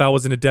 But if I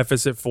was in a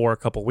deficit for a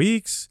couple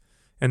weeks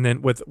and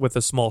then with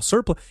a small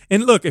surplus,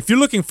 and look, if you're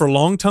looking for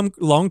long-term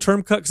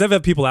cut, because I've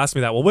had people ask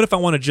me that, well, what if I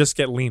want to just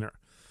get leaner?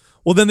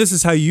 Well, then this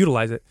is how you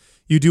utilize it.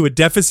 You do a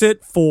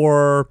deficit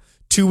for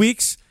 2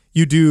 weeks,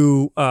 you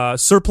do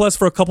surplus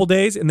for a couple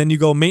days, and then you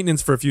go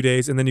maintenance for a few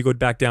days, and then you go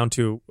back down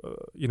to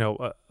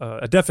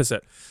a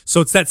deficit.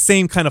 So it's that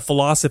same kind of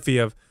philosophy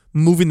of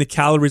moving the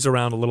calories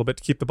around a little bit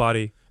to keep the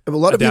body a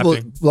lot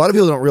adapting. of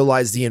people don't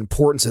realize the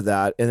importance of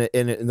that, and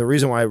the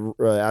reason why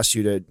I asked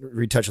you to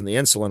retouch on the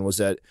insulin was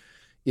that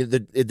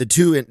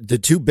the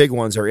two big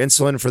ones are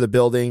insulin for the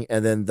building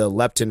and then the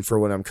leptin for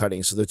when I'm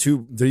cutting. So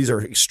these are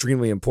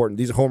extremely important.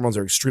 These hormones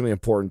are extremely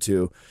important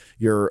to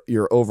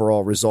your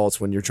overall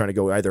results when you're trying to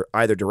go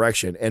either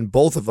direction. And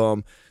both of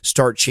them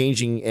start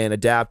changing and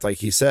adapt, like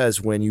he says,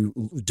 when you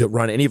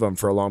run any of them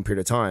for a long period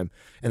of time.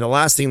 And the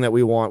last thing that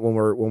we want when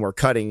we're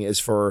cutting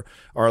is for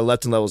our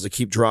leptin levels to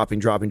keep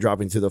dropping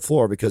through the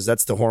floor, because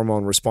that's the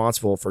hormone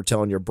responsible for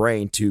telling your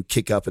brain to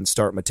kick up and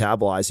start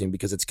metabolizing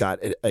because it's got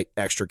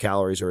extra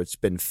calories or it's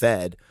been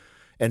fed.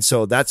 And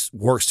so that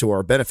works to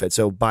our benefit.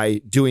 So by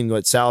doing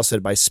what Sal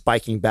said, by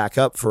spiking back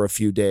up for a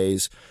few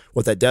days,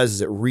 what that does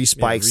is it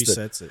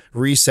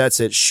resets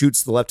it,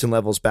 shoots the leptin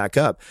levels back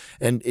up.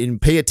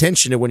 And pay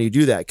attention to when you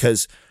do that,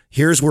 because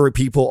here's where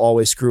people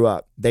always screw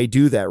up. They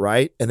do that,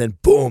 right? And then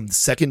boom, the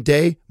second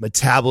day,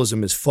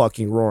 metabolism is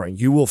fucking roaring.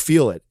 You will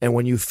feel it. And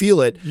when you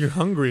feel it, you're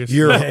hungry.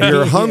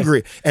 You're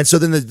hungry. And so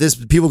then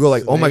people go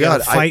like, oh my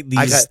God, I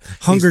got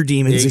hunger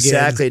demons again.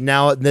 Exactly.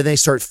 Now, then they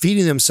start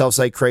feeding themselves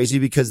like crazy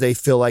because they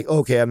feel like,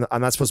 okay,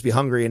 I'm not supposed to be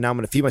hungry and now I'm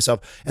going to feed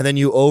myself. And then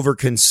you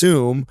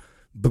overconsume.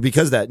 But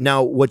because of that,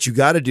 now what you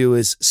got to do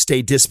is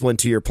stay disciplined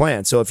to your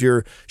plan. So if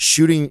you're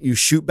shooting, you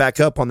shoot back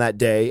up on that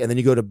day, and then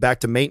you go back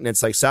to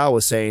maintenance, like Sal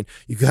was saying,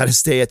 you got to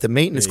stay at the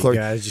maintenance clerk.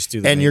 You got to just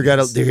do the and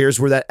here's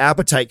where that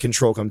appetite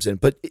control comes in.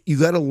 But you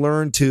got to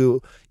learn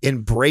to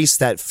embrace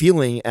that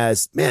feeling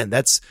as, man,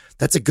 that's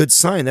a good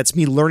sign. That's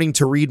me learning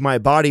to read my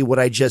body. What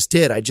I just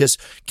did, I just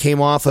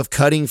came off of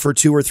cutting for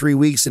 2 or 3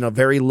 weeks in a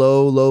very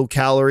low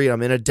calorie.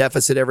 I'm in a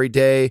deficit every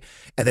day,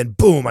 and then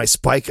boom, I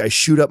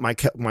shoot up my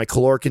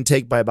caloric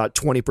intake by about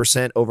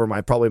 20% over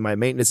my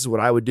maintenance is what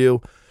I would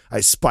do.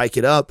 I spike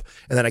it up,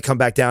 and then I come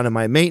back down to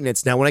my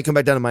maintenance. Now, when I come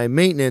back down to my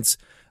maintenance,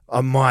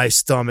 my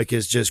stomach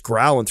is just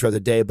growling throughout the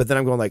day, but then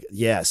I'm going like,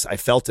 yes, I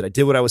felt it. I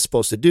did what I was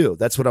supposed to do.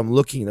 That's what I'm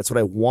looking. That's what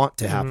I want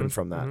to happen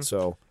from that. Mm-hmm.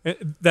 So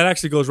that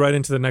actually goes right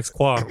into the next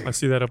qua. I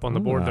see that up on the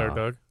board there,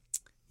 Doug.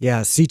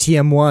 Yeah,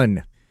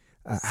 CTM1.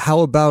 How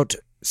about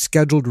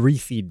scheduled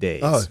refeed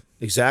days? Oh,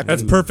 exactly.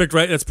 That's perfect,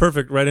 right? That's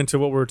perfect right into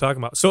what we were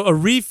talking about. So a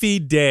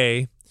refeed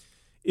day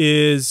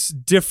is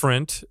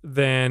different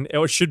than,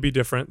 or should be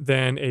different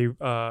than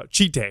a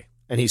cheat day.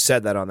 And he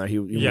said that on there. He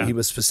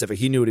was specific.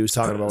 He knew what he was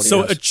talking about.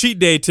 So a cheat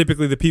day,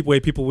 typically the way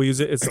people will use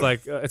it, it's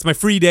like, it's my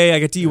free day. I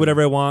get to eat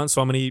whatever I want, so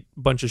I'm going to eat a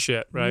bunch of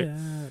shit, right?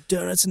 Yeah,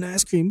 donuts and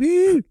ice cream.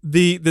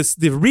 The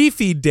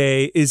refeed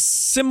day is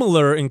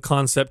similar in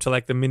concept to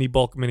like the mini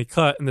bulk, mini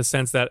cut, in the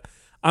sense that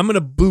I'm going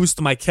to boost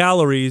my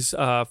calories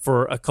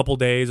for a couple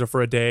days or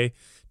for a day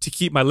to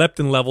keep my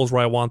leptin levels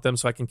where I want them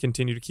so I can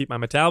continue to keep my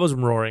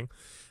metabolism roaring.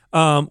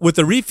 With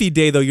the refeed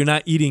day though, you're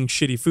not eating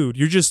shitty food.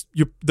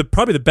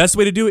 Probably the best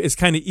way to do it is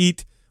kind of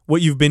eat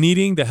what you've been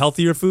eating, the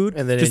healthier food,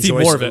 and then just eat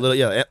enjoy more of a it.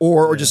 little,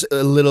 or just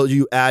a little.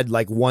 You add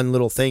like one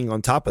little thing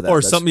on top of that, Or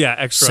That's something,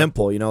 extra.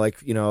 simple.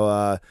 Like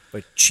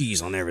Like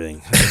cheese on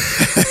everything.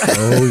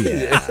 Oh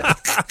yeah.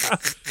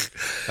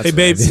 Hey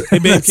babe,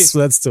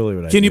 That's totally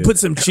what I can you do. put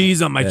some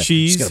cheese on my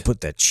cheese? Just gotta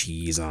put that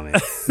cheese on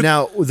it.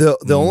 Now the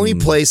only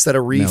place that a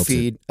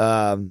refeed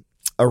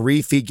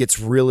gets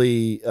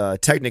really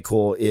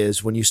technical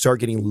is when you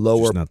start getting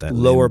lower not that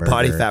lower Limburger.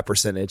 body fat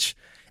percentage.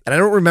 And I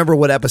don't remember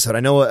what episode. I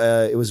know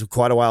it was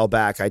quite a while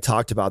back. I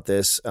talked about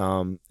this,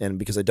 and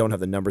because I don't have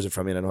the numbers in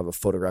front of me and I don't have a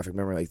photographic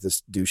memory like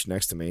this douche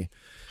next to me,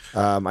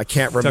 I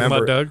can't remember.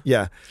 Talking about Doug?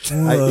 Yeah,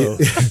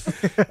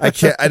 I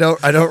can't. I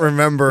don't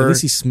remember. At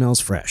least he smells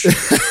fresh.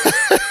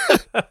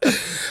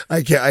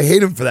 I can't. I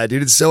hate him for that,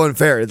 dude. It's so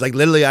unfair. It's like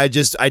literally, I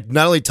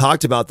not only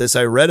talked about this,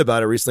 I read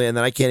about it recently, and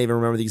then I can't even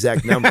remember the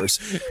exact numbers.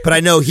 But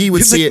I know he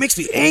would see it. Makes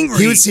me angry.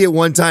 He would see it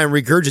one time,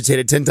 regurgitate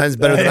it 10 times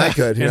better than I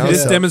could. And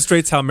this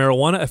demonstrates how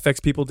marijuana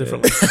affects people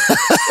differently.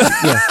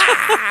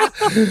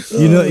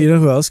 You know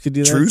who else could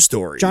do that? True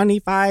story. Johnny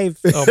Five.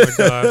 Oh my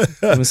god.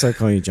 I'm gonna start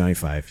calling you Johnny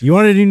Five. You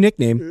want a new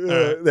nickname?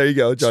 There you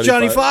go,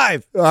 Johnny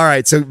Five. All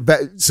right, so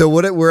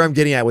where I'm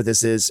getting at with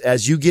this is,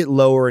 as you get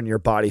lower in your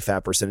body fat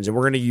percentage, and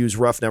we're going to use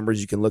rough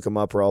numbers. You can look them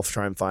up, or I'll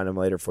try and find them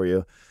later for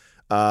you.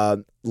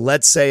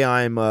 Let's say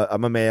I'm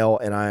a male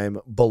and I'm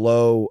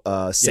below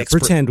 6%.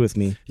 Pretend with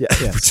me. Yeah,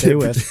 Stay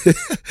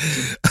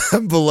with.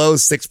 I'm below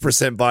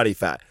 6% body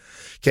fat.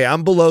 Okay,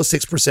 I'm below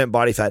 6%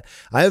 body fat.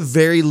 I have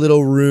very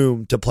little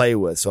room to play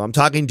with. So I'm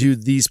talking to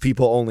these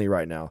people only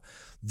right now.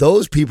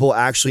 Those people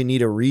actually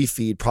need a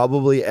refeed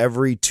probably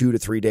every 2 to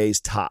 3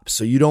 days tops.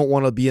 So you don't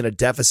want to be in a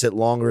deficit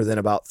longer than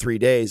about 3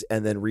 days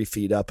and then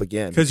refeed up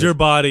again. Because your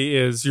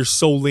body you're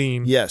so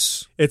lean.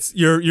 Yes. It's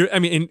I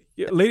mean,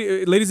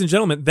 ladies and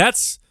gentlemen,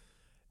 that's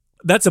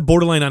a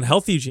borderline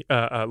unhealthy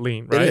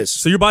lean, right? It is.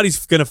 So your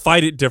body's going to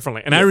fight it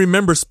differently. And I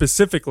remember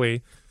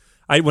specifically,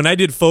 when I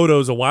did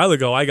photos a while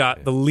ago, I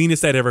got the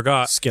leanest I'd ever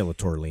got.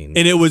 Skeletor lean.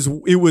 And it was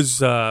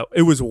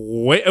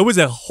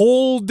a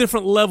whole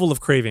different level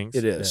of cravings.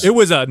 It is. It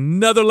was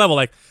another level.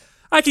 Like,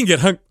 I can get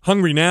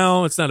hungry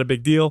now. It's not a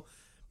big deal.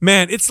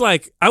 Man, it's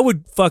like I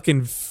would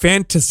fucking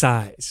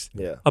fantasize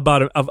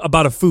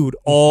about a food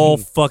all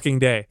fucking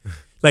day.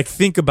 Like,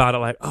 think about it.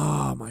 Like,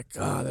 oh my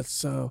god, that's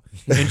so,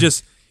 and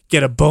just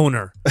get a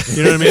boner.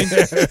 You know what I mean?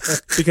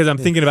 Because I'm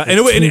thinking about, and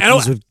I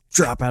would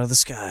drop out of the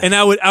sky. And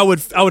I would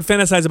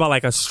fantasize about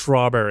like a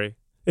strawberry.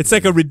 It's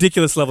like a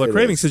ridiculous level of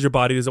cravings because your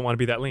body doesn't want to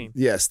be that lean.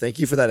 Yes, thank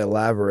you for that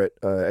elaborate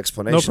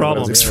explanation. No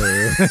problem.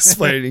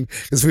 Explaining,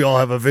 because we all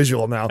have a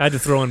visual now. I had to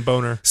throw in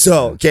boner.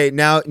 So, okay,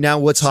 now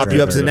let's hop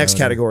you up to the next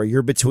category.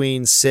 You're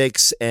between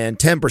 6 and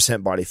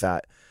 10% body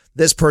fat.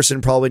 This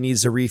person probably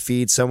needs to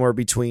refeed somewhere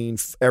between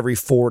every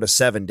 4 to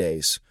 7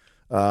 days.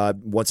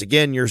 Once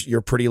again,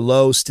 you're pretty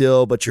low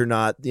still, but you're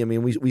not. I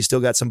mean, we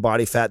still got some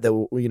body fat that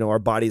our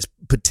body is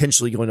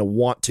potentially going to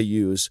want to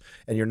use,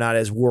 and you're not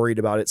as worried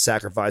about it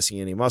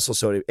sacrificing any muscle.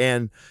 So,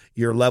 and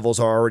your levels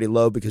are already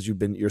low because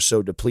you're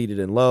so depleted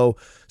and low.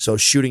 So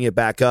shooting it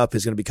back up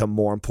is going to become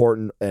more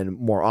important and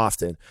more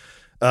often.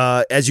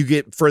 As you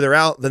get further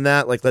out than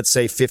that, like let's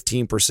say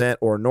 15%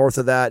 or north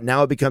of that,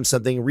 now it becomes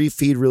something.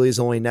 Refeed really is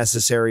only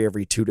necessary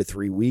every 2 to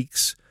 3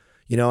 weeks.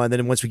 And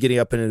then once we're getting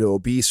up into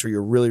obese or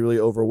you're really, really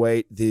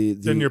overweight,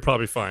 then you're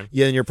probably fine.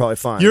 Yeah, then you're probably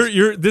fine.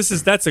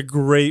 That's a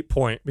great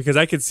point, because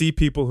I could see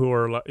people who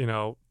are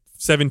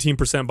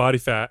 17% body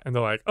fat and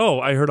they're like, oh,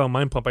 I heard on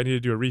Mind Pump I need to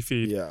do a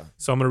refeed. Yeah.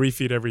 So I'm going to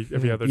refeed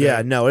every other day.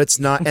 Yeah, no, it's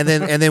not. And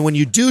then when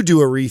you do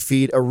a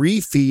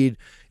refeed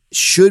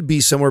should be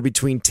somewhere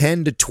between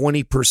 10 to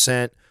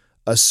 20%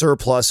 a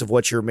surplus of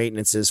what your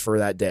maintenance is for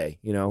that day,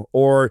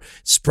 or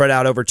spread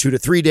out over 2 to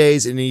 3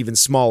 days in an even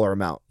smaller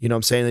amount. You know what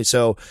I'm saying?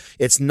 So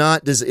it's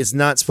not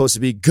supposed to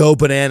be go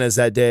bananas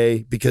that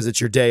day because it's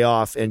your day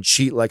off and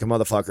cheat like a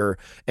motherfucker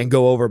and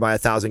go over by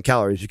 1,000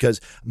 calories, because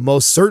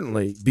most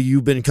certainly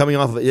you've been coming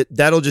off of it.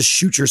 That'll just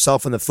shoot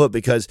yourself in the foot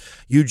because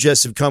you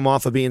just have come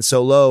off of being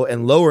so low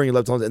and lowering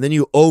your leptons, and then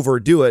you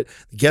overdo it.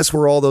 Guess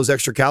where all those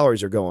extra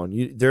calories are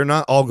going? They're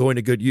not all going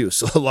to good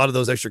use. A lot of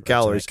those extra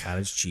calories.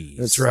 Cottage cheese.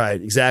 That's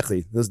right. Exactly.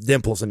 Those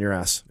dimples in your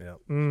ass. Yep.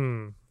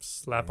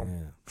 Slap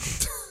them.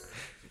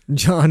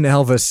 John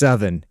Alva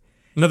 7.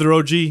 Another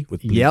OG.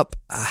 Yep.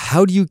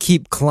 How do you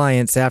keep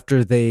clients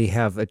after they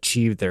have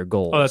achieved their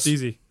goals? Oh, that's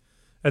easy.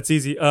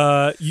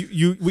 What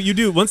you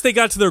do once they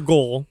got to their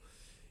goal,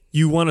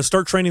 you want to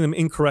start training them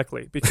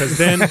incorrectly, because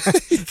then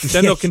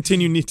they'll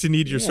continue to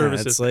need your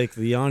services. It's like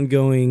the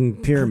ongoing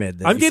pyramid.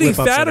 That I'm you getting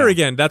flip upside fatter down.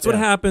 again. That's what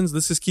happens.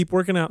 Let's just keep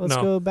working out. Let's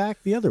go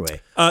back the other way.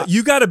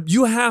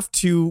 You have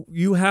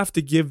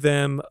to give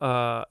them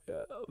a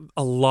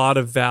lot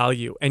of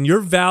value, and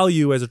your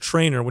value as a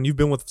trainer, when you've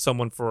been with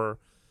someone for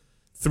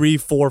 3,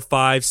 4,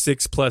 5,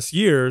 6+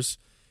 years,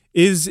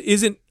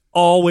 isn't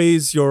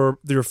always your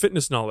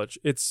fitness knowledge.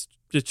 It's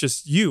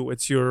just you.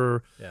 It's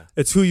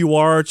it's who you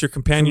are. It's your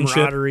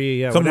companionship,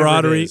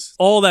 camaraderie,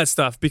 all that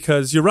stuff.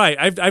 Because you're right.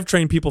 I've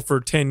trained people for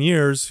 10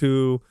 years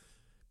who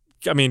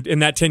I mean, in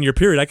that 10-year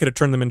period, I could have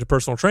turned them into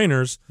personal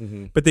trainers,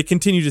 but they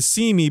continue to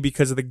see me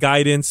because of the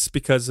guidance,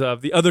 because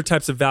of the other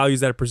types of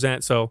values that I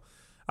present. So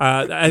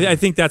I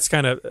think that's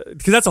kind of,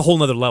 because that's a whole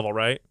nother level,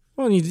 right?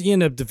 Well, you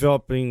end up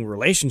developing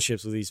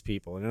relationships with these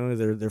people. You know,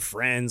 they're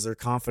friends, they're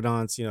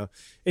confidants. You know,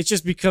 it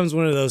just becomes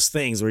one of those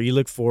things where you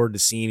look forward to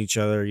seeing each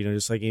other. You know,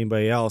 just like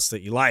anybody else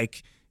that you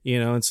like. You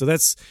know, and so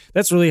that's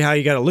really how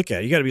you got to look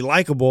at it. You got to be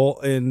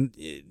likable, and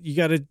you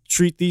got to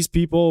treat these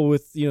people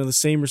with, you know, the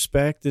same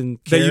respect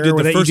and care that you did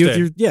the first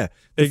day.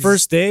 The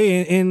first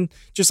day, and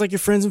just like your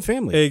friends and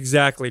family.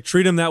 Exactly.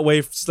 Treat them that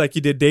way, like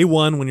you did day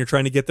one when you're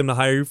trying to get them to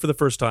hire you for the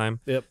first time.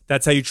 Yep.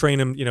 That's how you train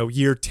them. You know,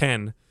 year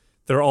 10,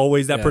 they're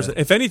always that person.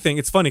 If anything,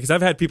 it's funny because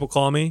I've had people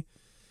call me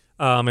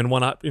and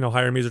want to,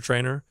 hire me as a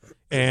trainer,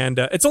 and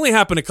it's only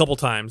happened a couple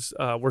times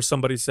where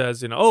somebody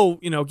says,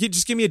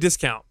 just give me a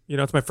discount. You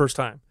know, it's my first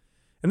time.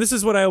 And this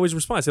is what I always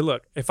respond. I say,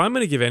 look, if I'm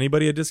going to give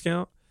anybody a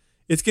discount,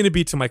 it's going to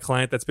be to my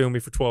client that's been with me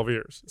for 12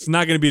 years. It's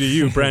not going to be to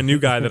you, brand new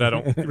guy that I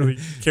don't really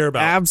care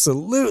about.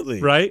 Absolutely.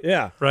 Right?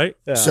 Yeah. Right?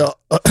 Yeah. So,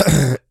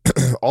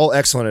 all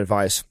excellent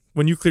advice.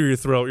 When you clear your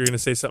throat, you're going to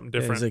say something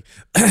different. Like,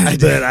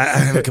 but I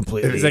have a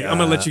completely He's like, I'm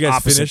going to let you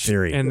guys finish,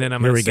 theory. and then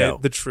I'm going to say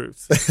the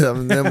truth.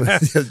 I'm going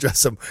to drop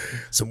some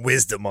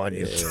wisdom on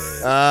you.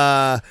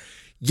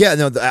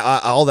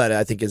 All that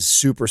I think is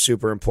super,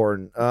 super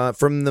important.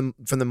 From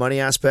the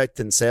money aspect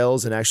and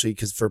sales, and actually,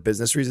 because for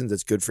business reasons,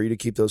 it's good for you to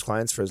keep those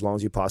clients for as long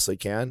as you possibly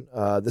can.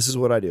 This is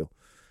what I do.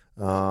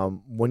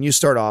 When you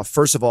start off,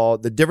 first of all,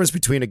 the difference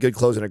between a good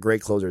closer and a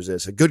great closer is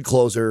this: a good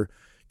closer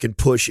can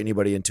push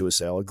anybody into a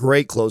sale. A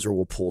great closer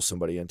will pull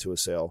somebody into a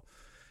sale.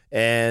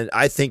 And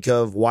I think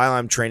of, while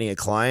I'm training a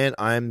client,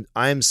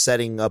 I'm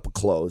setting up a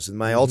close. And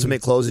my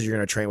ultimate close is, you're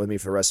going to train with me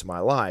for the rest of my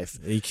life.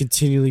 You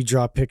continually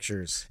draw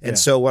pictures. And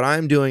so what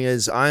I'm doing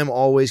is, I'm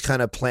always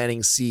kind of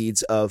planting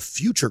seeds of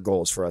future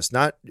goals for us.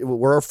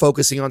 We're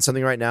focusing on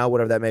something right now,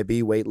 whatever that may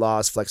be, weight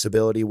loss,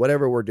 flexibility,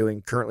 whatever we're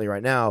doing currently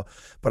right now.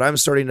 But I'm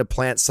starting to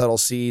plant subtle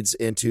seeds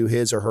into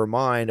his or her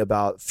mind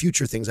about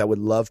future things I would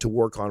love to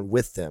work on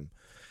with them.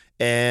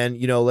 And,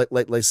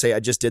 let's say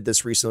I just did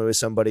this recently with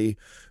somebody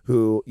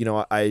who,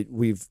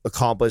 we've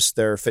accomplished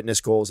their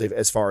fitness goals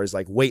as far as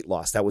like weight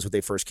loss. That was what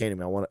they first came to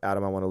me. I want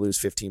to lose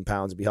 15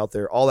 pounds and be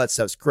healthier. All that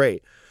stuff's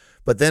great.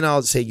 But then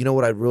I'll say,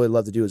 what I'd really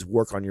love to do is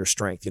work on your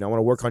strength. I want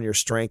to work on your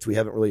strength. We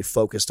haven't really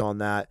focused on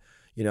that.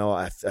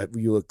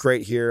 You look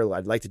great here.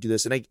 I'd like to do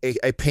this. And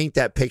I paint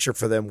that picture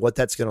for them, what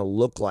that's going to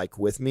look like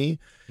with me.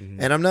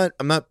 And I'm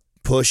not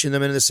pushing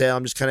them into the sale.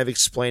 I'm just kind of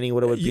explaining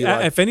what it would be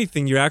like. If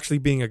anything, you're actually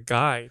being a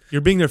guide. You're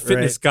being their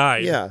fitness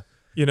guide. Yeah.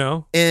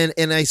 And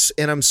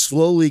I'm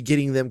slowly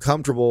getting them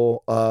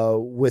comfortable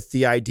with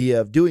the idea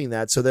of doing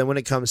that. So then when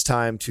it comes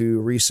time to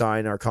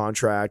re-sign our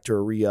contract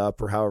or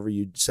re-up or however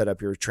you set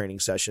up your training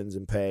sessions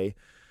and pay,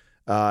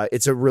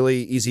 it's a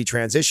really easy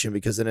transition,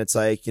 because then it's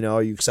like,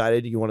 are you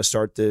excited? You want to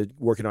start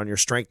working on your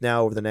strength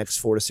now over the next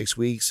 4 to 6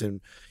 weeks? And,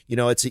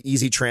 it's an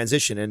easy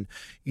transition. And,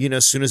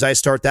 as soon as I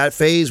start that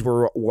phase,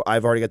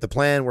 I've already got the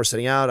plan. We're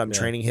setting out. I'm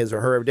training his or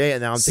her every day.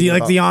 And now I'm thinking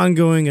like the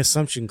ongoing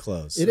assumption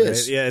close. It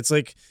is. Yeah. It's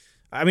like,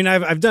 I mean,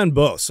 I've done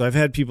both. So I've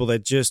had people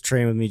that just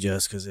train with me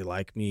just because they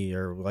like me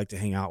or like to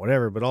hang out,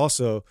 whatever. But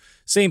also,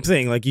 same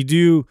thing. Like you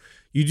do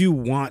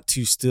want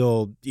to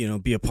still,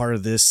 be a part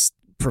of this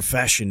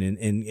profession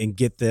and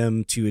get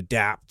them to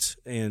adapt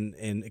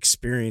and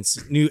experience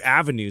new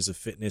avenues of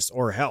fitness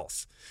or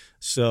health.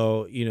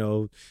 So,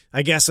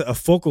 I guess a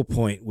focal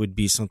point would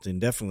be something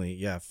definitely.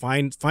 Yeah.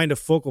 Find a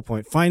focal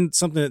point, find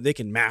something that they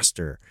can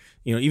master,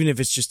 even if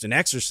it's just an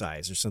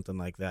exercise or something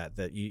like that,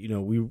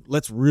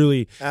 let's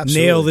really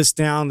nail this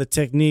down, the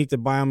technique, the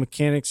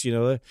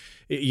biomechanics,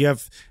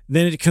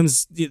 then it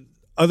comes,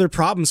 other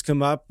problems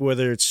come up,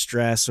 whether it's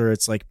stress or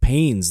it's like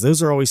pains.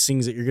 Those are always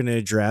things that you're going to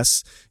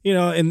address,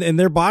 and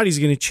their body's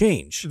going to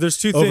change. There's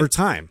two over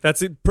time.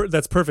 That's it.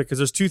 That's perfect, because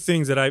there's two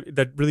things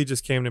that really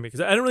just came to me, because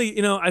I don't really,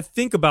 I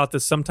think about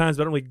this sometimes,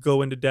 but I don't really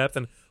go into depth.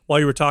 And while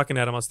you were talking,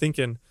 Adam, I was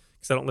thinking,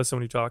 because I don't listen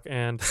when you talk,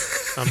 and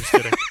I'm just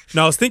kidding.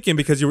 No, I was thinking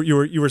because you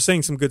were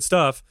saying some good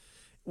stuff.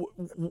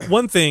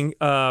 One thing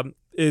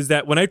is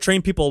that when I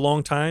train people a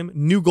long time,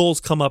 new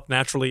goals come up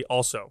naturally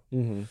also.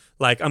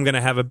 Like, I'm going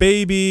to have a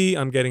baby,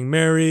 I'm getting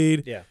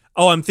married. Yeah.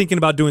 Oh, I'm thinking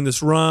about doing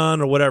this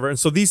run or whatever. And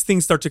so these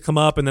things start to come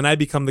up, and then I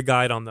become the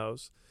guide on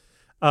those.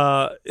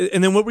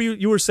 And then what were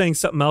you were saying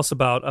something else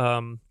about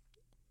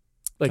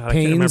like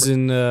pains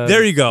and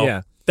there you go.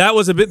 Yeah.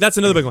 That's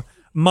another big one.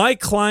 My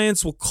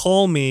clients will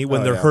call me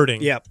when they're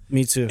hurting. Yep,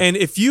 me too. And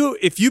if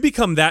you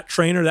become that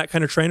trainer, that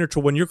kind of trainer,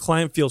 to when your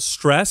client feels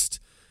stressed,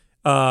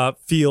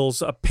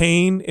 feels a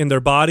pain in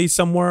their body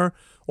somewhere,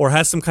 or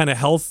has some kind of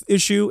health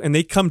issue, and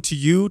they come to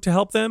you to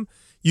help them,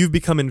 you've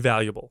become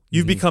invaluable.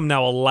 You've become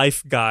now a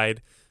life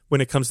guide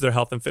when it comes to their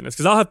health and fitness.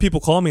 Because I'll have people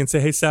call me and say,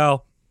 "Hey,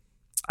 Sal,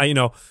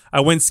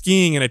 I went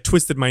skiing and I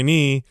twisted my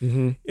knee.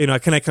 Can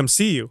I come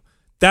see you?"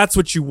 That's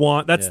what you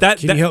want. That's that.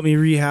 Can you help me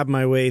rehab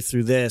my way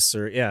through this?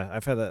 Or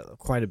I've had that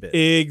quite a bit.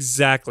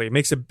 Exactly. It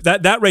makes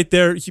that right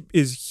there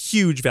is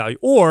huge value.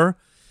 Or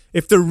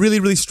if they're really,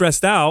 really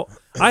stressed out,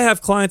 I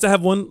have clients. I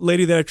have one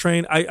lady that I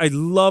train. I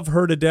love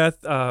her to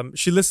death.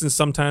 She listens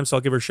sometimes, so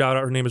I'll give her a shout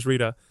out. Her name is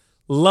Rita.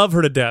 Love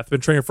her to death.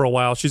 Been training her for a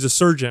while. She's a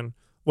surgeon,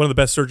 one of the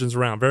best surgeons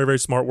around. Very, very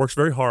smart. Works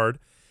very hard.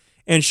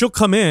 And she'll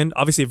come in,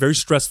 obviously a very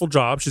stressful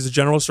job. She's a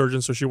general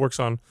surgeon, so she works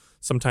on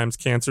sometimes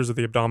cancers of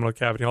the abdominal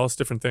cavity, all these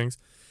different things.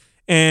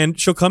 And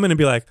she'll come in and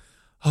be like,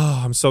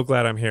 "Oh, I'm so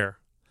glad I'm here."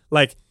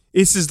 Like,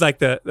 this is like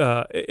the,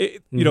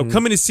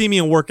 coming to see me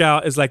and work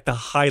out is like the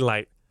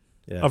highlight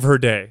of her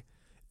day.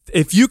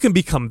 If you can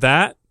become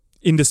that,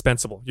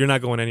 indispensable. You're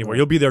not going anywhere.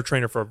 You'll be their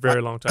trainer for a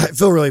very long time. I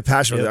feel really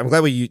passionate with it. I'm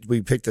glad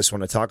we picked this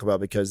one to talk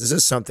about, because this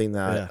is something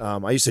that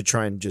I used to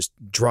try and just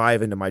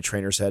drive into my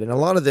trainer's head. And a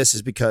lot of this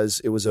is because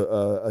it was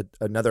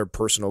another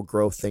personal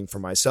growth thing for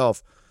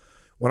myself.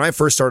 When I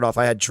first started off,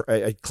 I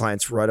had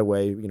clients right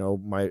away.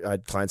 I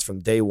had clients from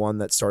day one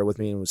that started with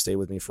me and would stay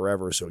with me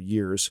forever, so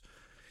years.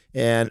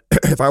 And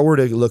if I were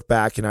to look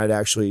back and I'd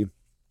actually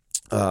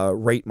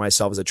rate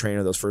myself as a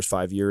trainer those first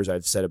 5 years,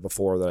 I've said it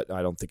before that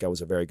I don't think I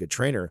was a very good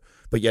trainer.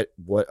 But yet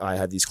I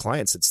had these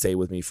clients that stayed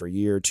with me for a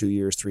year, 2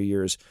 years, 3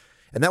 years.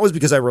 And that was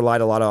because I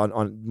relied a lot on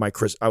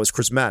I was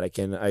charismatic,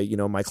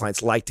 and my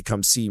clients liked to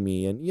come see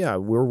me. And yeah,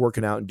 we were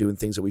working out and doing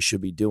things that we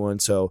should be doing.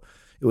 So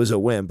it was a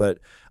win. But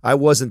I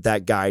wasn't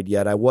that guide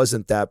yet. I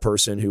wasn't that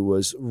person who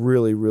was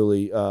really,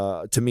 really,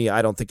 to me,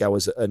 I don't think I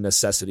was a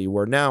necessity,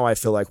 where now I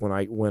feel like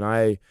when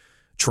I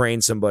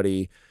train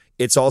somebody,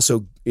 it's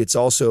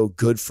also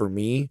good for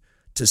me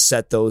to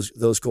set those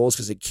goals,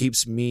 because it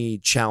keeps me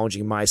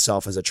challenging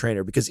myself as a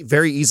trainer, because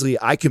very easily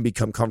I can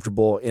become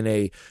comfortable in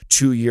a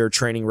 2-year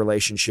training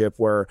relationship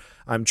where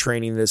I'm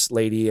training this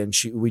lady and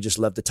we just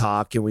love to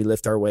talk and we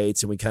lift our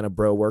weights and we kind of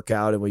bro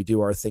workout and we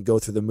do our thing, go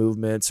through the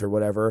movements or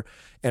whatever.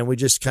 And we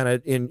just kind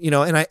of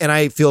and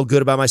I feel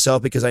good about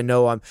myself because I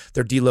know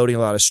they're deloading a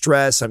lot of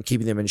stress. I'm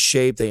keeping them in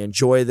shape. They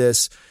enjoy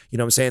this. You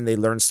know what I'm saying? They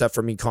learn stuff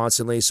from me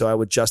constantly. So I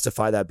would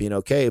justify that being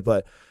okay.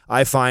 But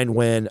I find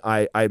when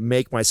I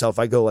make myself,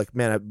 I go like,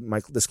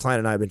 man, this client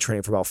and I have been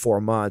training for about 4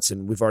 months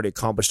and we've already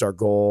accomplished our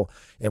goal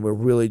and we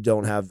really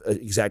don't have an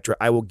exact,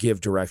 I will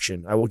give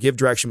direction. I will give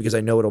direction because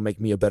I know it'll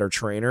make me a better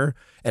trainer,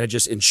 and it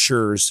just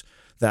ensures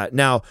that.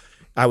 Now,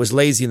 I was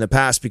lazy in the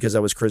past because I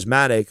was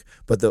charismatic,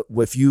 but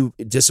if you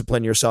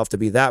discipline yourself to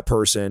be that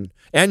person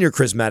and you're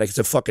charismatic, it's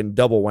a fucking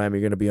double whammy.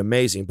 You're going to be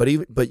amazing.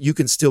 But you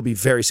can still be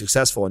very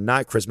successful and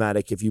not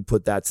charismatic if you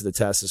put that to the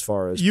test. As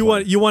far as you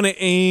want to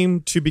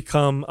aim to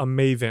become a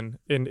maven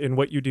in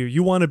what you do.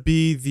 You want to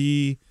be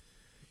the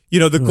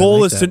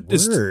goal is to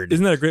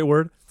isn't that a great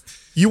word?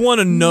 You want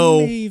to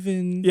know,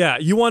 maven. Yeah.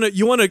 You want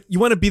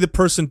to be the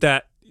person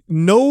that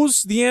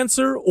knows the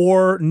answer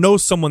or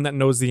knows someone that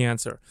knows the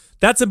answer.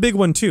 That's a big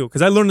one too,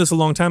 because I learned this a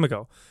long time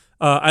ago.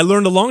 I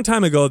learned a long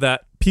time ago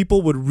that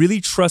people would really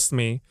trust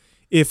me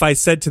if I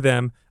said to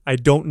them, I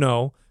don't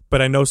know,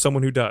 but I know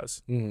someone who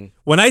does. Mm-hmm.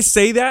 When I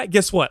say that,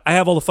 guess what? I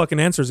have all the fucking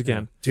answers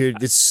again.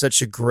 Dude, it's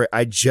such a great,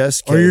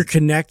 or you're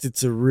connected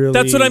to really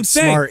That's what I'm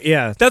saying. Smart,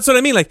 yeah. That's what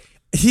I mean. Like,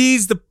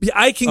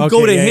 I can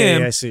go to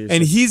him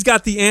and he's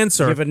got the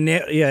answer. You have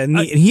and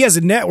he has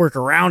a network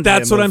around him.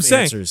 That's what I'm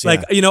saying. Answers,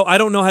 like, I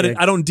don't know how to,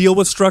 I don't deal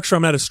with structure.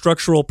 I'm not a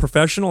structural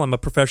professional. I'm a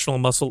professional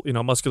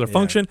muscular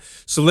function.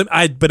 So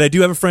but I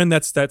do have a friend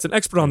that's an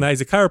expert on that. He's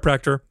a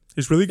chiropractor.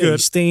 He's really good. You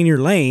stay in your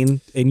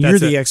lane, and you're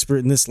the expert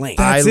in this lane.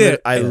 That's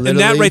it. And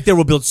that right there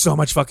will build so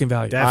much fucking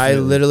value. I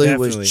literally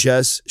was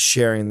just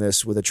sharing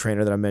this with a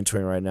trainer that I'm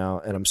mentoring right now,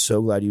 and I'm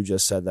so glad you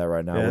just said that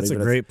right now. Yeah, that's a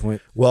great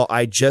point. Well,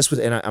 I just was,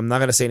 and I'm not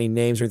going to say any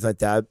names or anything like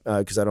that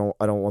because I don't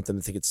want them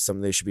to think it's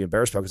something they should be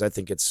embarrassed about, because I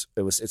think it's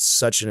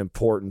such an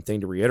important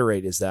thing to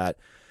reiterate, is that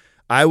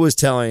I was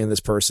telling this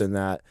person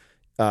that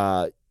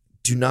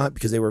do not,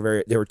 because they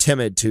were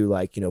timid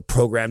to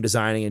program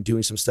designing and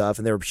doing some stuff,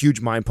 and they were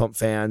huge Mind Pump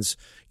fans.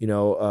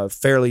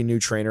 Fairly new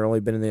trainer,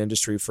 only been in the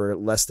industry for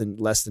less than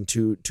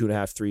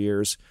 2.5, 3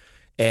 years,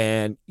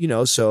 and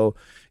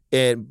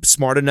and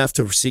smart enough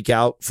to seek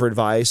out for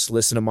advice,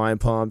 listen to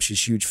Mind Pump. She's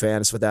a huge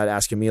fan of that,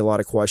 asking me a lot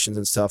of questions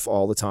and stuff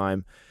all the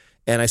time.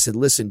 And I said,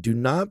 listen, do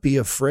not be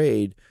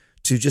afraid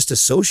to just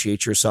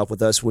associate yourself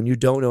with us when you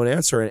don't know an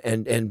answer,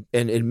 and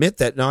admit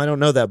that, no, I don't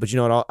know that, but you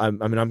know what?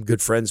 I'm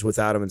good friends with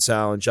Adam and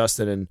Sal and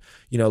Justin, and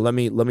let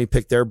me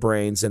pick their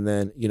brains, and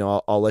then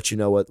I'll let you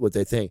know what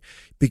they think,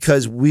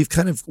 because we've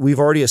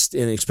already,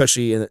 and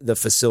especially in the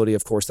facility,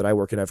 of course, that I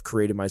work in, I've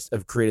created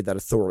that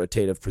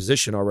authoritative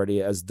position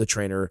already as the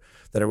trainer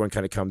that everyone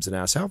kind of comes and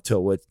asks help to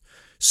with.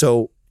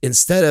 So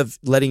instead of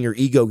letting your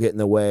ego get in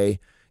the way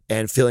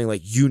and feeling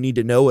like you need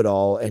to know it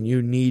all, and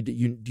you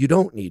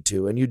don't need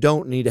to, and you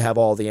don't need to have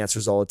all the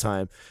answers all the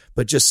time,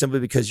 but just simply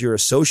because you're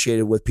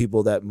associated with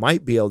people that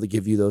might be able to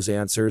give you those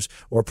answers,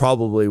 or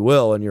probably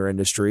will in your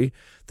industry,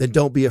 then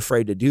don't be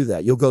afraid to do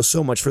that. You'll go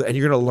so much further, and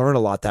you're going to learn a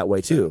lot that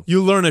way too.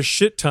 You learn a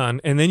shit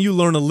ton, and then you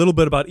learn a little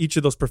bit about each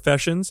of those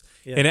professions,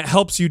 and it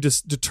helps you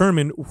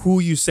determine who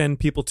you send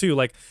people to.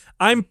 Like,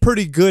 I'm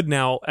pretty good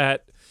now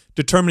at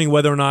determining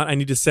whether or not I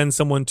need to send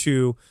someone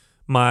to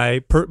my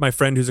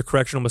friend who's a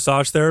correctional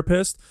massage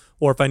therapist,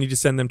 or if I need to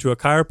send them to a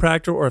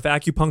chiropractor, or if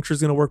acupuncture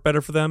is going to work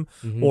better for them,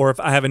 or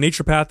if I have a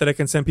naturopath that I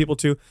can send people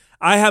to.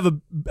 I have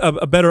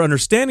a better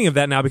understanding of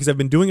that now because I've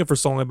been doing it for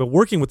so long. I've been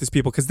working with these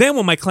people. Because then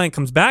when my client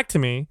comes back to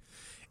me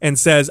and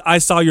says, I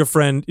saw your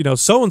friend,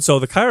 so-and-so,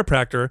 the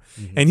chiropractor,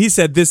 and he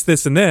said this,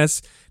 this, and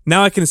this,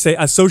 now I can say,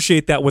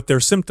 associate that with their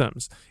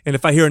symptoms. And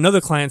if I hear another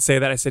client say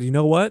that, I said, you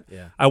know what?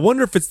 Yeah. I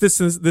wonder if it's this,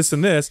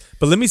 and this,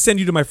 but let me send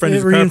you to my friend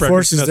It who's a chiropractor.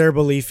 reinforces their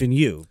belief in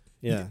you.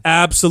 Yeah.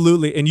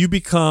 Absolutely. And you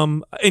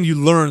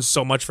learn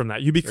so much from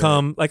that. You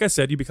become, like I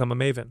said, you become a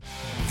maven.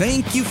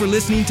 Thank you for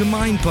listening to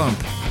Mind Pump.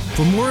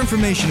 For more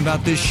information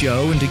about this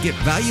show and to get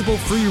valuable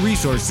free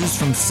resources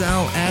from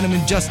Sal, Adam,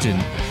 and Justin,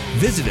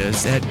 visit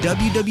us at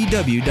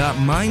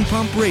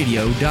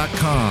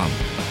www.mindpumpradio.com.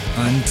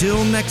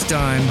 Until next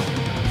time,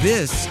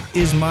 this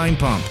is Mind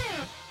Pump.